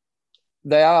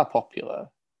 they are popular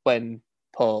when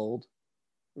polled,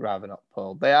 rather not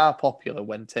polled. They are popular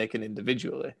when taken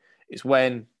individually. It's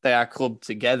when they are clubbed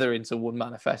together into one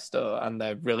manifesto and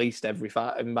they're released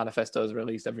manifestos are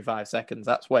released every 5 seconds.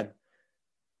 That's when.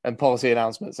 And policy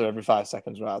announcements are every 5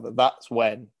 seconds, rather. That's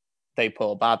when they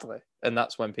poll badly. And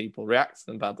that's when people react to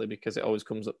them badly, because it always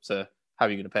comes up to, how are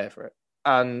you going to pay for it?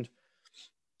 And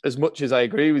as much as I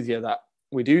agree with you that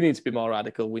we do need to be more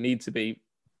radical, we need to be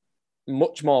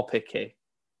much more picky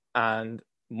and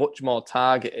much more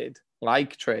targeted,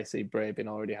 like Tracy Brabin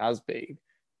already has been,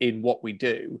 in what we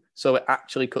do, so it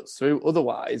actually cuts through.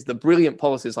 Otherwise, the brilliant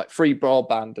policies like free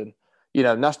broadband and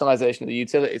nationalisation of the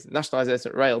utilities,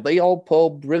 nationalisation of rail, they all poll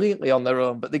brilliantly on their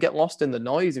own, but they get lost in the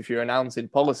noise if you're announcing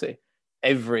policy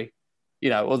every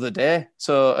other day.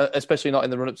 So especially not in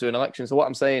the run-up to an election. So what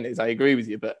I'm saying is I agree with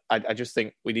you, but I just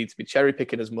think we need to be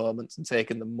cherry-picking as moments and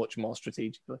taking them much more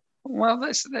strategically. Well,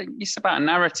 it's about a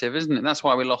narrative, isn't it? That's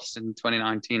why we lost in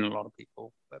 2019. A lot of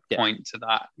people point to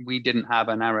that. We didn't have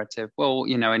a narrative. Well,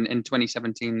 in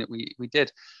 2017 that we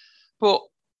did. But,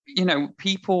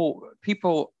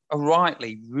 people are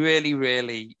rightly really,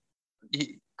 really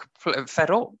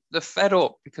fed up. They're fed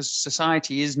up because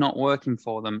society is not working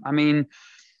for them. I mean,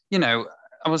 I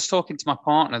was talking to my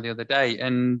partner the other day,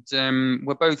 and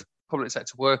we're both public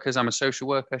sector workers. I'm a social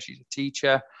worker. She's a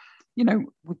teacher.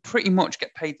 we pretty much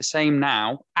get paid the same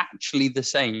now, actually the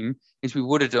same as we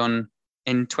would have done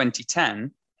in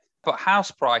 2010, but house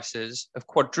prices have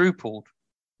quadrupled.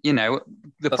 The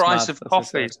That's price mad. of That's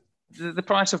coffee, insane. the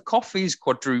price of coffee is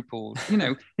quadrupled.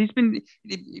 He's been,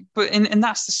 and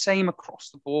that's the same across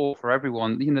the board for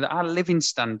everyone. Our living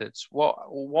standards,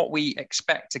 what we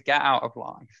expect to get out of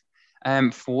life,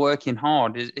 for working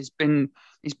hard, has been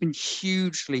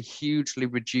hugely, hugely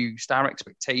reduced. Our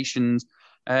expectations.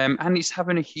 And it's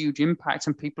having a huge impact,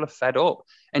 and people are fed up,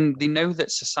 and they know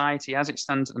that society as it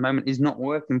stands at the moment is not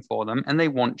working for them, and they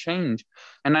want change,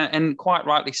 and quite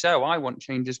rightly so. I want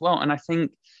change as well, and I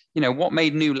think what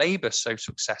made New Labour so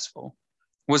successful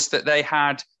was that they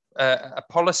had a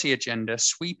policy agenda,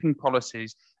 sweeping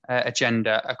policies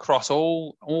agenda across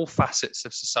all facets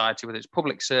of society, whether it's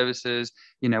public services,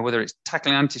 whether it's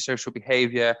tackling antisocial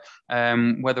behaviour,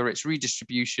 whether it's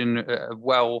redistribution of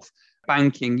wealth,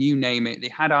 banking, you name it. They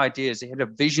had ideas, they had a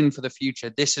vision for the future.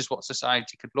 This is what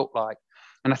society could look like.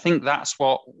 And I think that's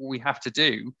what we have to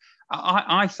do.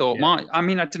 I thought I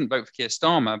didn't vote for Keir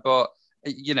Starmer, but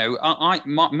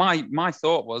my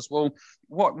thought was, well,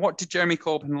 what did Jeremy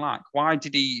Corbyn lack? Why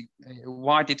did he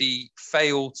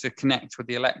fail to connect with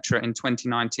the electorate in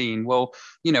 2019? Well,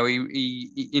 he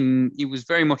was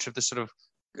very much of the sort of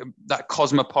that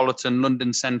cosmopolitan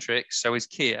London centric, so is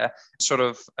Keir, sort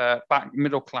of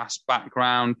middle class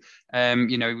background.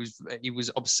 He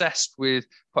was obsessed with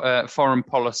foreign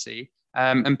policy.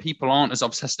 And people aren't as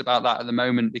obsessed about that at the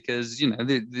moment because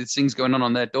there's things going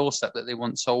on their doorstep that they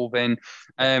want solving.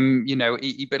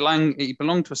 He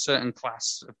belonged to a certain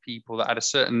class of people that had a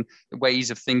certain ways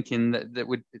of thinking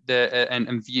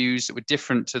and views that were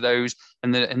different to those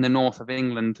in the north of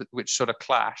England, which sort of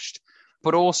clashed.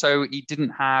 But also he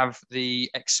didn't have the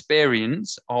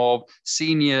experience of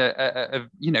senior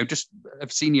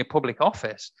public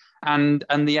office and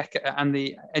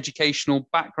the educational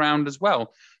background as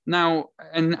well. Now,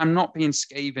 and I'm not being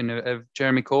scathing of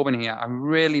Jeremy Corbyn here. I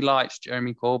really liked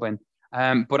Jeremy Corbyn.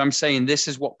 But I'm saying this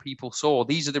is what people saw.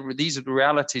 These are the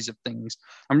realities of things.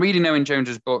 I'm reading Owen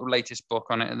Jones's latest book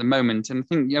on it at the moment, and I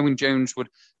think Owen Jones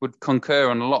would concur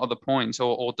on a lot of the points,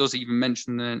 or does even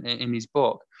mention in his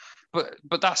book.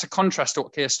 But that's a contrast to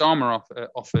what Keir Starmer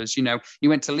offers. He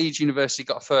went to Leeds University,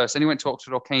 got a first, then he went to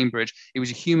Oxford or Cambridge. He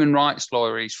was a human rights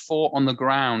lawyer. He's fought on the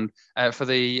ground for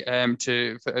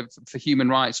human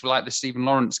rights, like the Stephen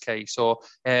Lawrence case or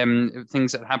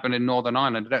things that happened in Northern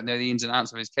Ireland. I don't know the ins and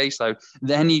outs of his caseload.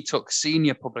 Then he took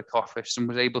senior public office and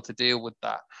was able to deal with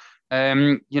that.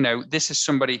 This is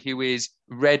somebody who is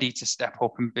ready to step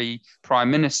up and be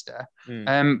prime minister.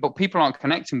 But people aren't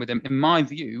connecting with him, in my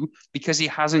view, because he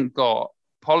hasn't got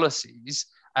policies.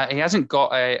 He hasn't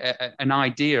got an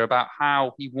idea about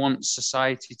how he wants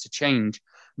society to change.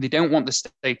 They don't want the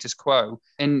status quo.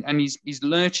 And he's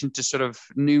lurching to sort of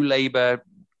New Labour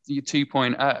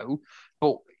 2.0,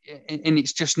 but and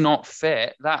it's just not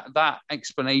fit. That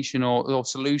explanation or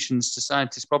solutions to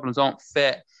scientists' problems aren't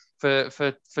fit for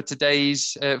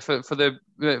today's for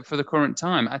the current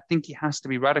time. I think he has to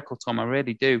be radical, Tom. I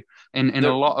really do, in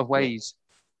a lot of ways.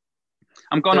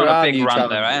 I'm going on a big rant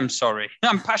there. I am sorry.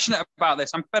 I'm passionate about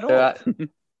this. I'm fed up.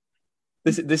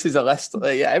 This is a less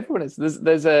everyone is. This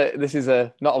is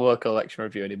not a local election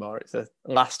review anymore. It's a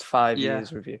last 5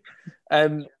 years review.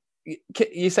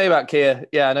 You say about Keir,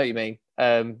 I know what you mean.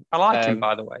 I like him,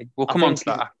 by the way. We'll come on to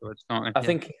that afterwards, don't we? I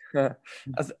think,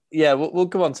 we'll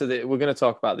come on to we're going to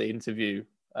talk about the interview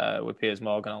with Piers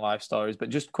Morgan on Live Stories, but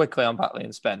just quickly on Batley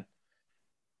and Spen.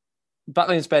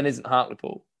 Batley and Spen isn't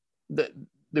Hartlepool.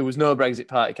 There was no Brexit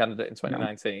Party candidate in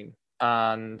 2019,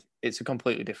 and it's a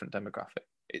completely different demographic.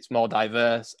 It's more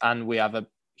diverse, and we have a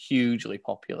hugely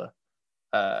popular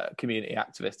community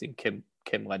activist in Kim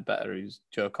Ledbetter, who's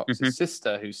Jo Cox's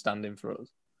sister, who's standing for us.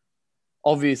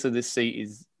 Obviously, this seat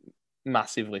is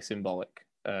massively symbolic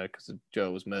because Jo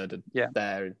was murdered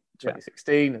there in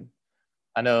 2016. And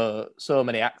I know so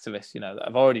many activists, that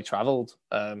have already travelled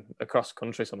across the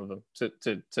country, some of them,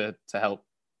 to help.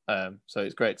 So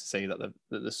it's great to see that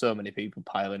there's so many people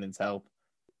piling in to help.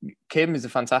 Kim is a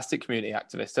fantastic community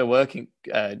activist. Her work in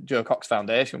Jo Cox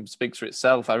Foundation speaks for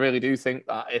itself. I really do think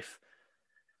that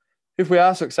if we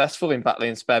are successful in Batley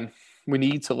and Spen, we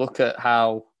need to look at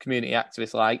how community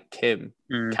activists like Kim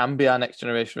can be our next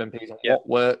generation of MPs and what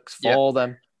works for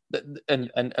them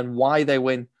and why they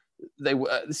win.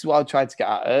 This is what I tried to get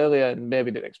at earlier and maybe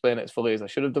didn't explain it as fully as I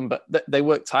should have done, but they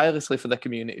work tirelessly for their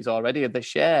communities already, and they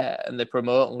share and they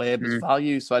promote Labour's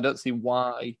values. So I don't see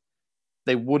why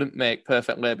they wouldn't make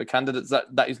perfect Labour candidates.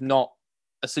 That is not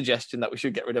a suggestion that we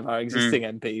should get rid of our existing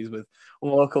MPs with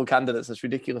local candidates. That's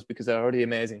ridiculous because they're already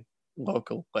amazing.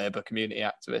 local Labour community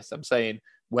activists. I'm saying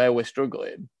where we're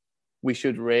struggling, we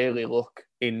should really look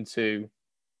into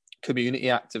community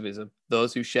activism,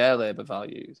 those who share Labour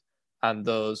values and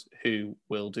those who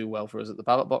will do well for us at the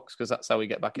ballot box, because that's how we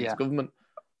get back into government.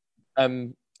 I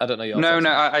don't know your thoughts.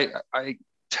 No, I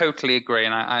totally agree.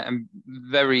 And I am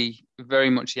very,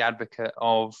 very much the advocate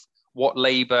of what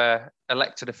Labour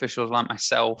elected officials like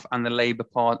myself and the Labour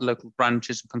Party, local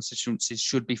branches and constituencies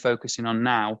should be focusing on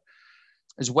now,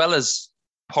 as well as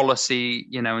policy,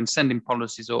 and sending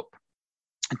policies up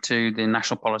to the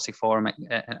National Policy Forum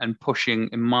and pushing,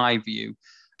 in my view,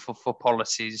 for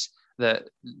policies that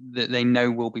they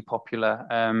know will be popular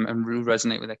and will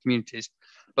resonate with their communities.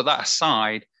 But that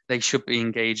aside, they should be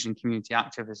engaged in community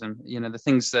activism. The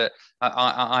things that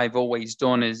I've always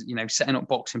done is, setting up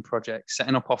boxing projects,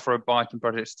 setting up off-road biking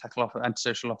projects to tackle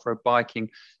antisocial off-road biking,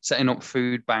 setting up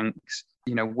food banks,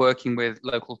 working with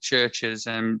local churches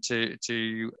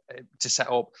to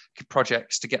set up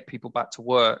projects to get people back to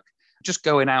work. Just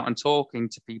going out and talking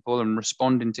to people and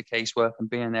responding to casework and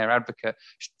being their advocate,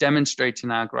 demonstrating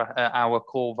our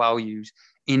core values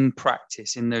in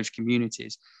practice in those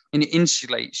communities. And it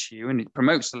insulates you and it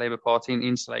promotes the Labour Party and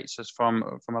insulates us from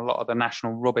a lot of the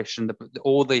national rubbish and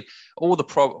all the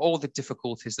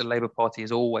difficulties the Labour Party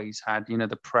has always had.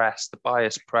 The press, the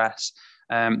biased press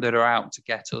that are out to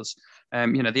get us.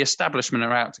 The establishment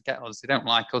are out to get us. They don't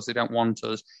like us. They don't want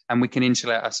us, and we can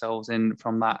insulate ourselves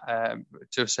from that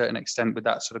to a certain extent with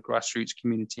that sort of grassroots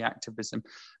community activism.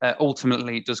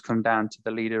 Ultimately, it does come down to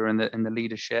the leader and the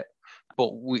leadership.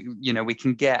 But we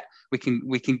can get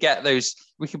those.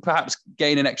 We can perhaps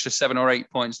gain an extra 7 or 8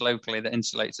 points locally that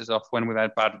insulates us off when we've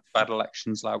had bad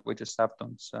elections like we just have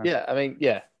done. So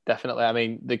yeah, definitely. I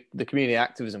mean, the community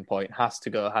activism point has to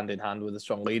go hand in hand with a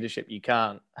strong leadership. You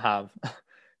can't have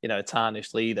a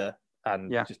tarnished leader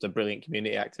and just a brilliant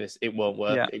community activist. It won't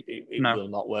work. Yeah. It will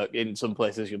not work. In some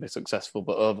places you'll be successful,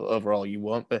 but overall you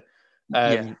won't be.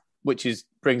 Which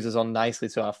brings us on nicely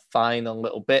to our final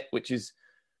little bit, which is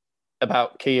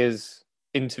about Keir's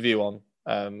interview on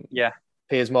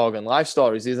Piers Morgan Life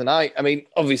Stories the other night. I mean,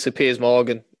 obviously Piers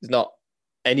Morgan is not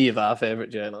any of our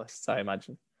favourite journalists, I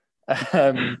imagine.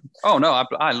 Oh no,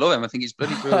 I love him. I think he's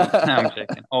bloody brilliant. No, I'm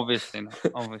joking. Obviously not.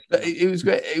 It was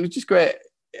great. It was just great.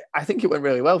 I think it went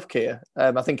really well for Keir.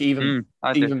 I think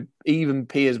even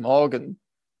Piers Morgan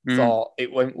thought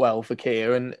it went well for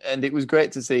Keir, and it was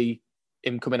great to see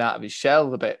him coming out of his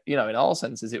shell a bit. In all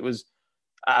senses,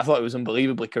 I thought it was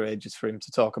unbelievably courageous for him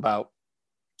to talk about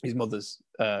his mother's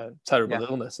terrible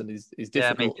illness and his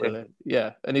difficult,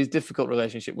 and his difficult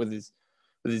relationship with his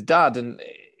dad, and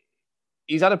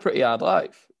he's had a pretty hard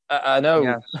life. I know.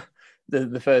 Yes.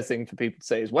 The first thing for people to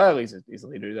say is, well, he's a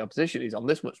leader of the opposition. He's on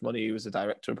this much money. He was a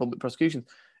director of public prosecutions.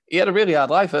 He had a really hard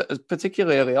life,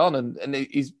 particularly early on, and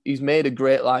he's made a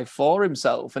great life for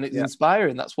himself, and it's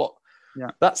inspiring. That's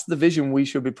the vision we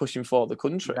should be pushing for the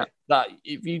country. Yeah. That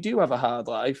if you do have a hard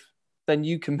life, then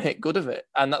you can make good of it,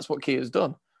 and that's what Keir's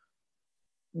done.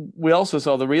 We also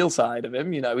saw the real side of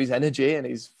him, his energy and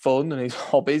his fun and his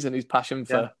hobbies and his passion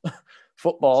for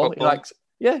football.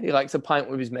 He likes a pint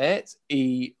with his mates.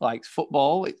 He likes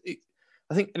football.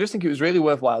 I just think it was really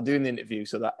worthwhile doing the interview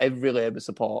so that every Labour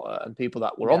supporter and people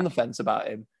that were on the fence about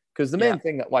him, because the main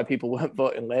thing that why people weren't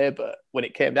voting Labour when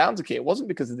it came down to Keir wasn't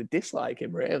because they dislike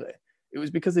him, really. It was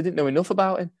because they didn't know enough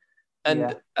about him.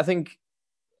 And I think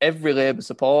every Labour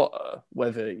supporter,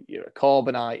 whether you're a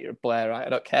Corbynite, you're a Blairite, I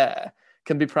don't care,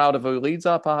 can be proud of who leads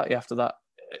our party after that.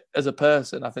 As a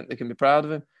person, I think they can be proud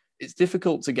of him. It's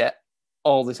difficult to get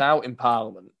all this out in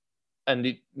Parliament, and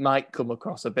it might come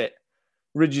across a bit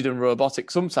rigid and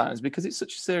robotic sometimes because it's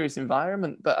such a serious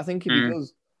environment. But I think if he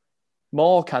does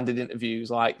more candid interviews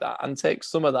like that and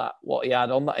takes some of that, what he had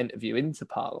on that interview, into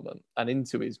Parliament and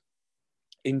into his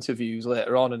interviews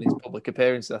later on and his public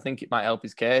appearances, I think it might help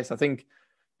his case. I think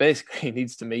basically he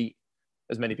needs to meet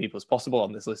as many people as possible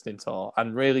on this listening tour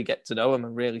and really get to know him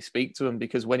and really speak to him,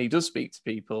 because when he does speak to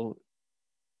people,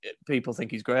 people think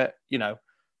he's great.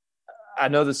 I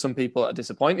know there's some people that are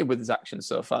disappointed with his actions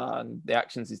so far and the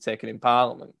actions he's taken in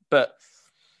Parliament, but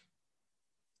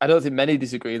I don't think many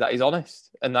disagree that he's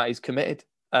honest and that he's committed,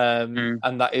 and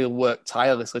that he'll work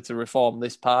tirelessly to reform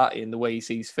this party in the way he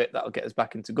sees fit that'll get us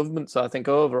back into government. So I think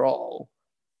overall,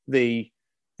 the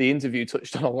interview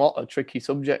touched on a lot of tricky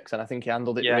subjects, and I think he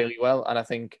handled it really well. And I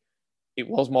think it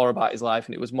was more about his life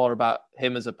and it was more about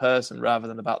him as a person rather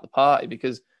than about the party,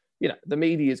 because the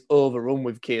media is overrun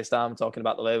with Keir Starmer talking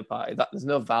about the Labour Party. There's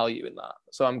no value in that.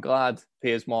 So I'm glad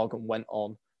Piers Morgan went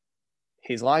on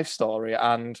his life story,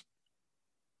 and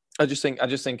I just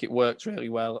think it worked really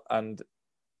well. And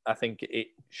I think it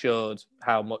showed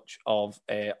how much of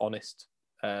a honest,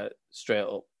 straight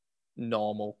up,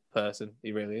 normal person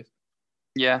he really is.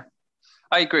 Yeah,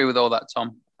 I agree with all that,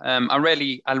 Tom. I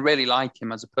really like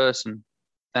him as a person.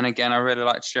 Then again, I really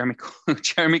like Jeremy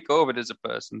Corbyn as a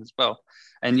person as well.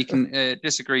 And you can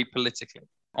disagree politically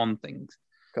on things.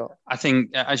 Cool. I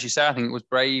think, as you say, I think it was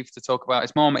brave to talk about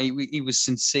his mom. He was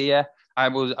sincere. I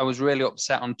was really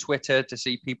upset on Twitter to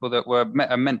see people that were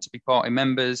meant to be party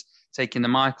members taking the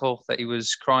Michael, that he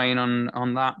was crying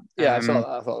on that. Yeah, I saw that.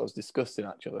 I thought it was disgusting,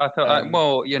 actually. I thought,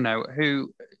 well, you know,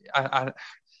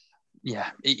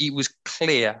 it was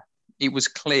clear. It was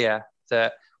clear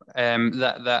that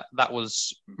that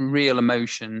was real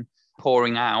emotion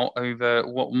pouring out over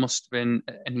what must have been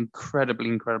an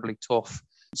incredibly tough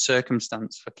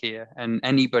circumstance for Keir, and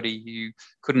anybody who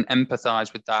couldn't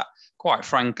empathize with that, quite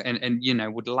frank, and you know,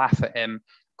 would laugh at him.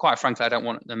 Quite frankly, I don't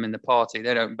want them in the party.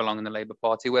 They don't belong in the Labour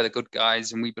Party. We're the good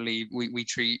guys, and we believe we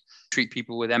treat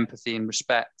people with empathy and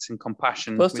respect and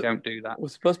compassion. We don't do that. We're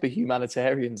supposed to be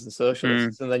humanitarians and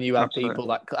socialists, and then you have people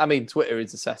that, I mean, Twitter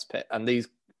is a cesspit, and these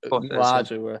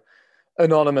largely were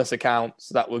anonymous accounts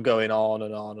that were going on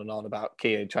and on and on about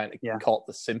Keir trying to court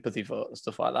the sympathy vote and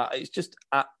stuff like that. It's just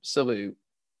absolute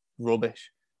rubbish.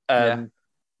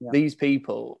 These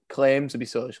people claim to be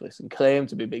socialists and claim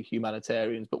to be big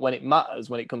humanitarians, but when it matters,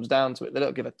 when it comes down to it, they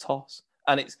don't give a toss.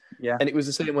 And it was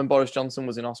the same when Boris Johnson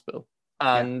was in hospital,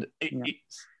 and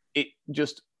it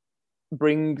just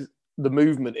brings the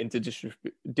movement into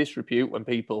disrepute when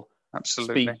people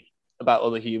speak about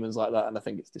other humans like that, and I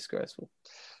think it's disgraceful.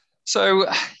 So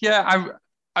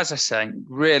as I say,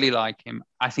 really like him.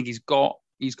 I think he's got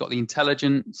the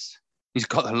intelligence. He's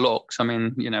got the looks. I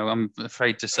mean, you know, I'm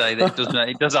afraid to say that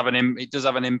it does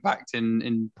have an impact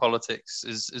in politics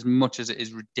as much as it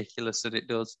is ridiculous that it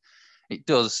does. It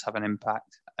does have an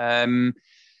impact.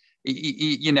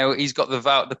 You know, he's got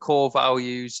the core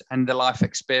values and the life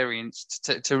experience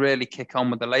to really kick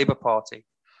on with the Labour Party.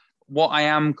 What I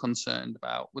am concerned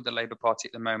about with the Labour Party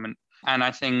at the moment, and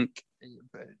I think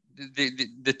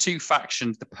the two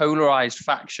factions, the polarised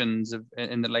factions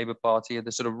in the Labour Party, are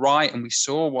the sort of right, and we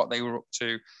saw what they were up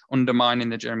to undermining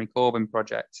the Jeremy Corbyn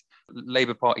project.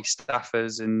 Labour Party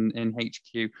staffers in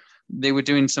HQ, they were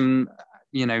doing some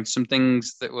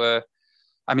things that were,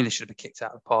 I mean, they should have been kicked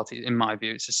out of the party, in my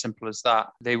view. It's as simple as that.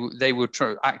 They were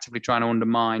actively trying to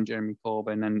undermine Jeremy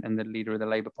Corbyn and the leader of the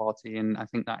Labour Party, and I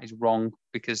think that is wrong,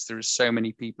 because there are so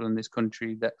many people in this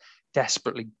country that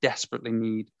desperately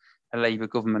need a Labour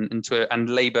government and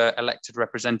Labour elected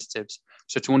representatives.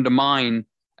 So to undermine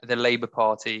the Labour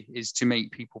Party is to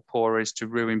make people poorer, is to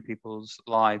ruin people's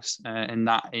lives, and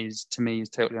that is, to me, is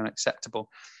totally unacceptable.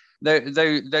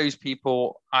 Those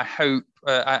people, I hope,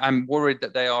 I'm worried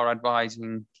that they are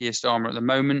advising Keir Starmer at the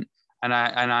moment, and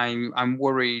I'm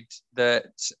worried that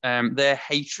their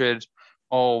hatred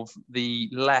of the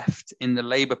left in the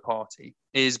Labour Party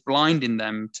is blinding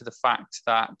them to the fact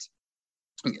that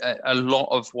a lot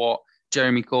of what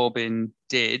Jeremy Corbyn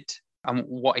did and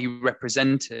what he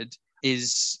represented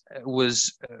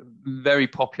was very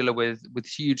popular with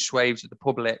huge swathes of the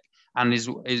public, and is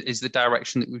the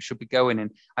direction that we should be going in.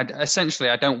 I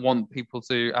don't want people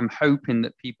to. I'm hoping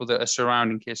that people that are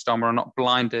surrounding Keir Starmer are not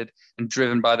blinded and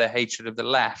driven by their hatred of the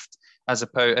left, as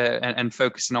opposed and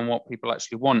focusing on what people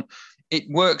actually want. It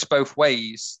works both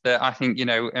ways. That I think, you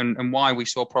know, and why we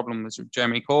saw problems with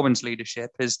Jeremy Corbyn's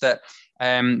leadership is that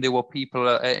there were people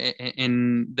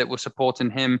that were supporting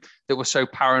him that were so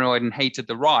paranoid and hated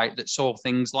the right, that saw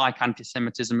things like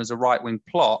anti-Semitism as a right-wing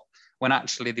plot, when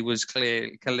actually there was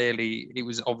clearly it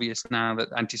was obvious now that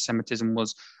anti-Semitism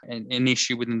was an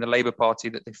issue within the Labour Party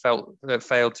that they felt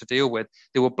failed to deal with.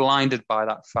 They were blinded by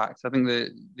that fact. I think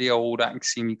the old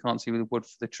axiom, you can't see the wood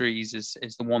for the trees,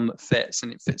 is the one that fits,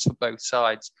 and it fits for both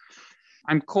sides.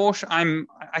 I'm cautious.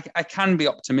 I can be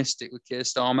optimistic with Keir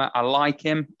Starmer. I like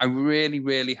him. I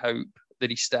really hope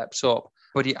that he steps up.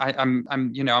 But I'm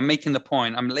making the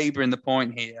point. I'm labouring the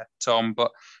point here, Tom. But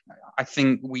I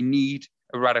think we need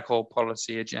a radical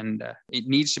policy agenda. It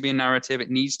needs to be a narrative. It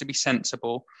needs to be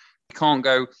sensible. We can't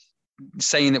go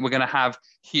saying that we're going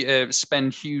to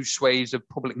spend huge swathes of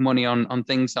public money on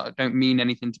things that don't mean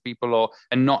anything to people,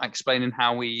 and not explaining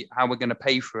how we're going to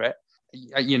pay for it.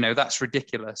 You know, that's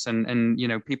ridiculous. And you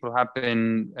know, people have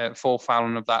been fall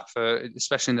foul of that,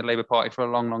 especially in the Labour Party, for a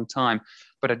long time.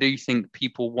 But I do think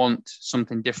people want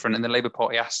something different, and the Labour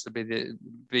Party has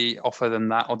to offer them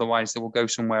that. Otherwise, they will go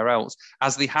somewhere else,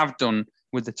 as they have done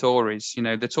with the Tories. You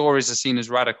know, the Tories are seen as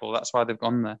radical. That's why they've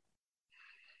gone there.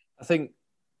 I think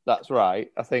that's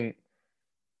right. I think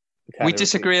we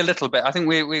disagree a little bit. I think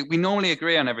we normally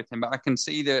agree on everything, but I can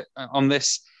see that on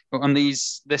this on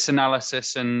this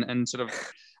analysis and sort of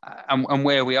and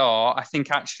where we are, I think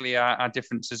actually our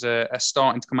differences are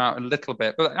starting to come out a little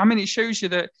bit. But I mean, it shows you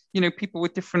that, people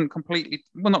with not completely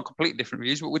different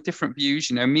views, but with different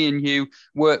views, me and you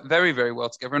work very, very well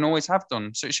together and always have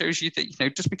done. So it shows you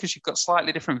that, just because you've got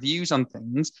slightly different views on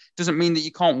things doesn't mean that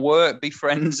you can't be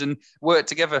friends and work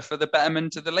together for the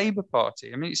betterment of the Labour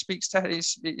Party. I mean,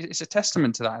 it's a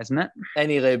testament to that, isn't it?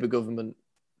 Any Labour government,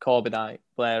 Corbynite,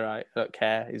 Blairite, I don't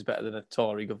care, is better than a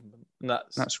Tory government. And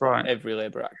that's right. Every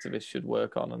Labour activist should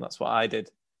work on, and that's what I did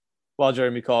while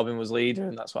Jeremy Corbyn was leader,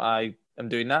 and that's what I am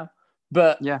doing now.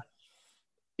 But, yeah,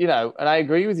 and I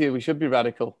agree with you, we should be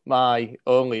radical. My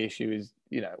only issue is,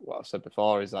 what I've said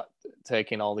before, is that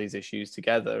taking all these issues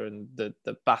together and the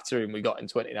battering we got in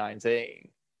 2019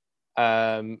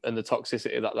 and the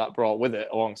toxicity that brought with it,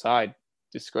 alongside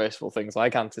disgraceful things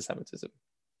like anti-Semitism,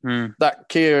 that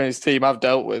Keir and his team have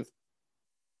dealt with,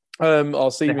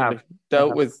 or seemingly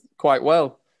dealt with quite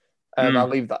well. I'll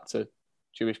leave that to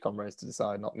Jewish comrades to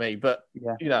decide, not me. But,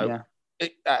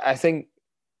 I think,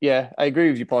 I agree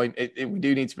with your point. We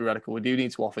do need to be radical. We do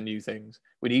need to offer new things.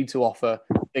 We need to offer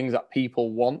things that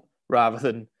people want, rather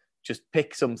than just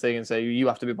pick something and say, you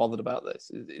have to be bothered about this.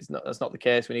 That's not the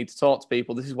case. We need to talk to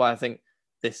people. This is why I think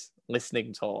this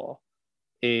listening tour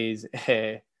is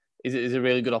a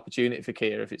really good opportunity for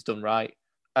Keir if it's done right.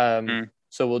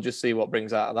 So we'll just see what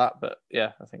brings out of that. But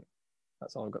yeah, I think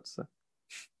that's all I've got to say.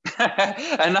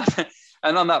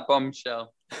 and on that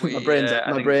bombshell, my brain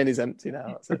is empty now.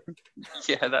 That's it.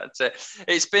 Yeah, that's it.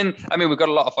 It's been. I mean, we've got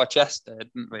a lot off our chest there,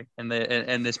 didn't we, in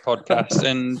this podcast?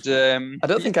 And I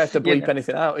don't think I have to bleep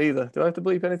anything out either. Do I have to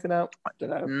bleep anything out? I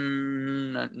don't know.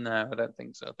 No, I don't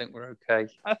think so. I think we're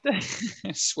okay. I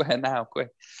swear now, quick.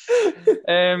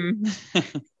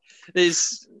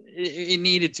 It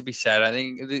needed to be said. I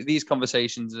think these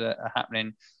conversations are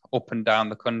happening up and down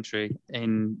the country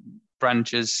in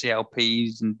branches,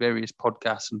 CLPs, and various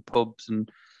podcasts and pubs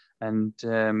and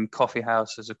coffee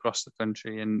houses across the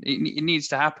country. And it needs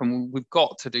to happen. We've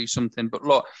got to do something. But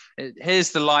look,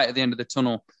 here's the light at the end of the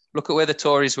tunnel. Look at where the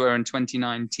Tories were in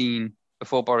 2019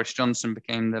 before Boris Johnson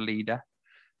became the leader.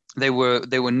 They were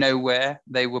nowhere.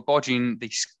 They were bodging. They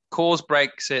caused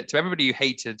Brexit. To everybody who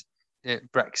hated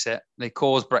Brexit, they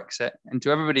caused Brexit, and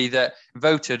to everybody that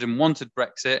voted and wanted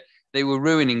Brexit, they were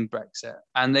ruining Brexit,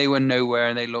 and they were nowhere,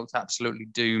 and they looked absolutely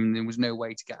doomed. There was no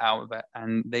way to get out of it,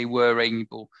 and they were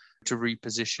able to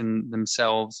reposition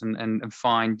themselves and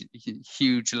find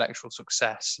huge electoral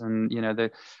success. And they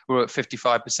were at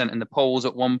 55% in the polls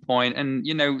at one point, and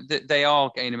they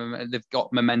are gaining. They've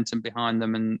got momentum behind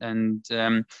them, and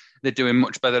they're doing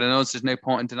much better than us. There's no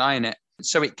point in denying it.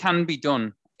 So it can be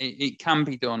done. It can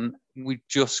be done. We've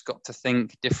just got to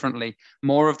think differently.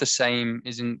 More of the same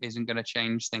isn't going to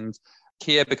change things.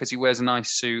 Keir, because he wears a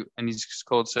nice suit and he's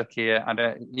called Sir Keir,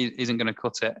 he isn't going to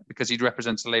cut it because he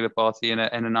represents the Labour Party in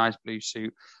a nice blue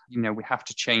suit. We have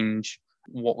to change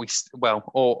what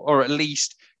or at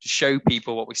least to show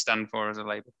people what we stand for as a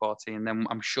Labour Party, and then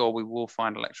I'm sure we will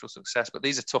find electoral success. But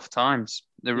these are tough times.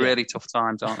 They're really tough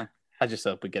times, aren't they? I just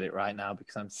hope we get it right now,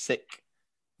 because I'm sick.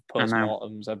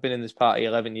 Post-mortems. I've been in this party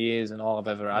 11 years, and all I've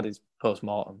ever had is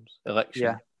post-mortems.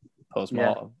 Election,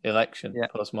 post-mortem, election,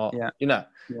 post-mortem. It's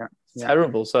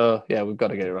terrible. So we've got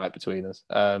to get it right between us,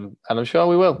 and I'm sure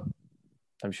we will.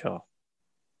 I'm sure.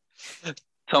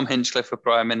 Tom Hinchcliffe for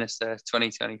Prime Minister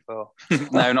 2024.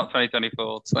 No, not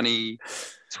 2024.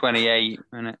 2028,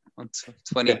 isn't it?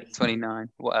 2029,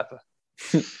 whatever.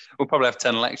 We'll probably have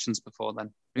 10 elections before then.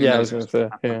 I was going to say,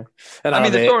 yeah. And I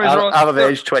mean, the Tories I'll have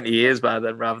aged 20 years by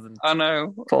then, rather than. I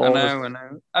know.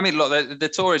 I mean, look, the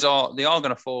Tories are going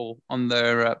to fall on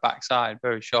their backside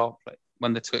very sharply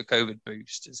when the COVID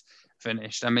boost is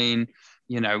finished. I mean,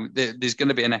 there's going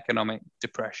to be an economic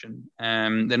depression.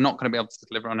 They're not going to be able to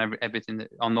deliver on everything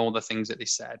on all the things that they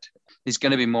said. There's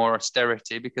going to be more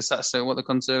austerity, because that's what the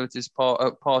Conservatives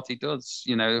party does.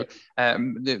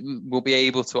 We'll be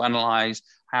able to analyse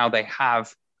how they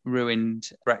have ruined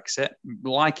Brexit,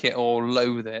 like it or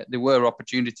loathe it. There were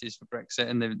opportunities for Brexit,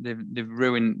 and they've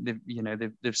ruined.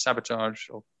 They've sabotaged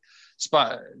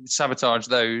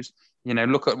those.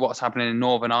 Look at what's happening in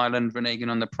Northern Ireland,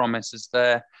 reneging on the promises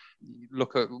there.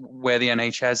 Look at where the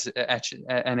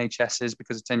NHS is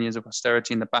because of 10 years of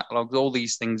austerity and the backlogs. All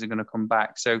these things are going to come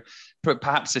back. So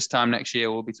perhaps this time next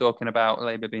year, we'll be talking about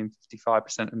Labour being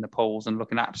 55% in the polls and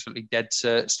looking absolutely dead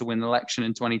certs to win the election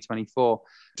in 2024.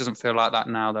 It doesn't feel like that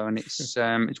now, though, and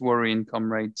it's worrying,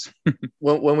 comrades.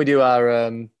 When we do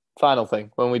our final thing,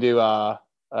 when we do our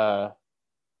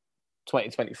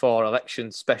 2024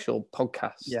 election special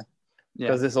podcast,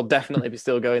 because this will definitely be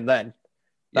still going then.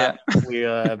 We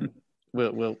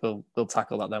we'll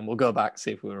tackle that then. We'll go back,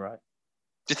 see if we were right.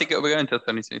 Do you think it'll be going until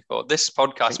 2024? This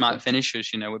podcast might finish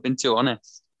us. We've been too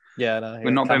honest. Yeah, no,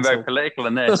 we're not being very political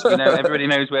in this. We know everybody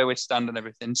knows where we stand and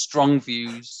everything. Strong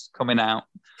views coming out.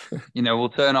 We'll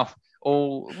turn off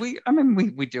all. We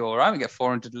do all right. We get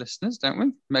 400 listeners, don't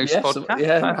we? Most podcasts.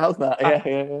 Yeah, how's that?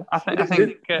 Yeah. I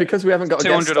think because we haven't got a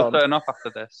guest on. 200 will turn off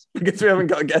after this. Because we haven't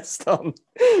got a guest on,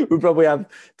 we probably have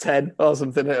 10 or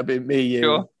something. It'll be me,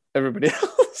 you, everybody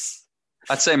else.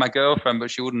 I'd say my girlfriend,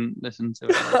 but she wouldn't listen to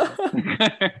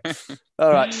it.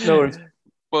 All right, no worries.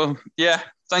 Well, yeah,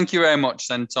 thank you very much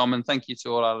then, Tom, and thank you to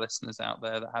all our listeners out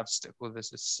there that have stuck with us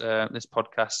this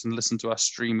podcast and listened to our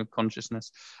stream of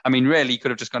consciousness. I mean, really, you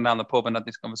could have just gone down the pub and had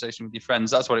this conversation with your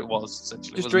friends. That's what it was,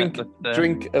 essentially. Just drink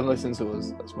and listen to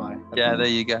us. That's my... Yeah, there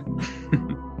you go.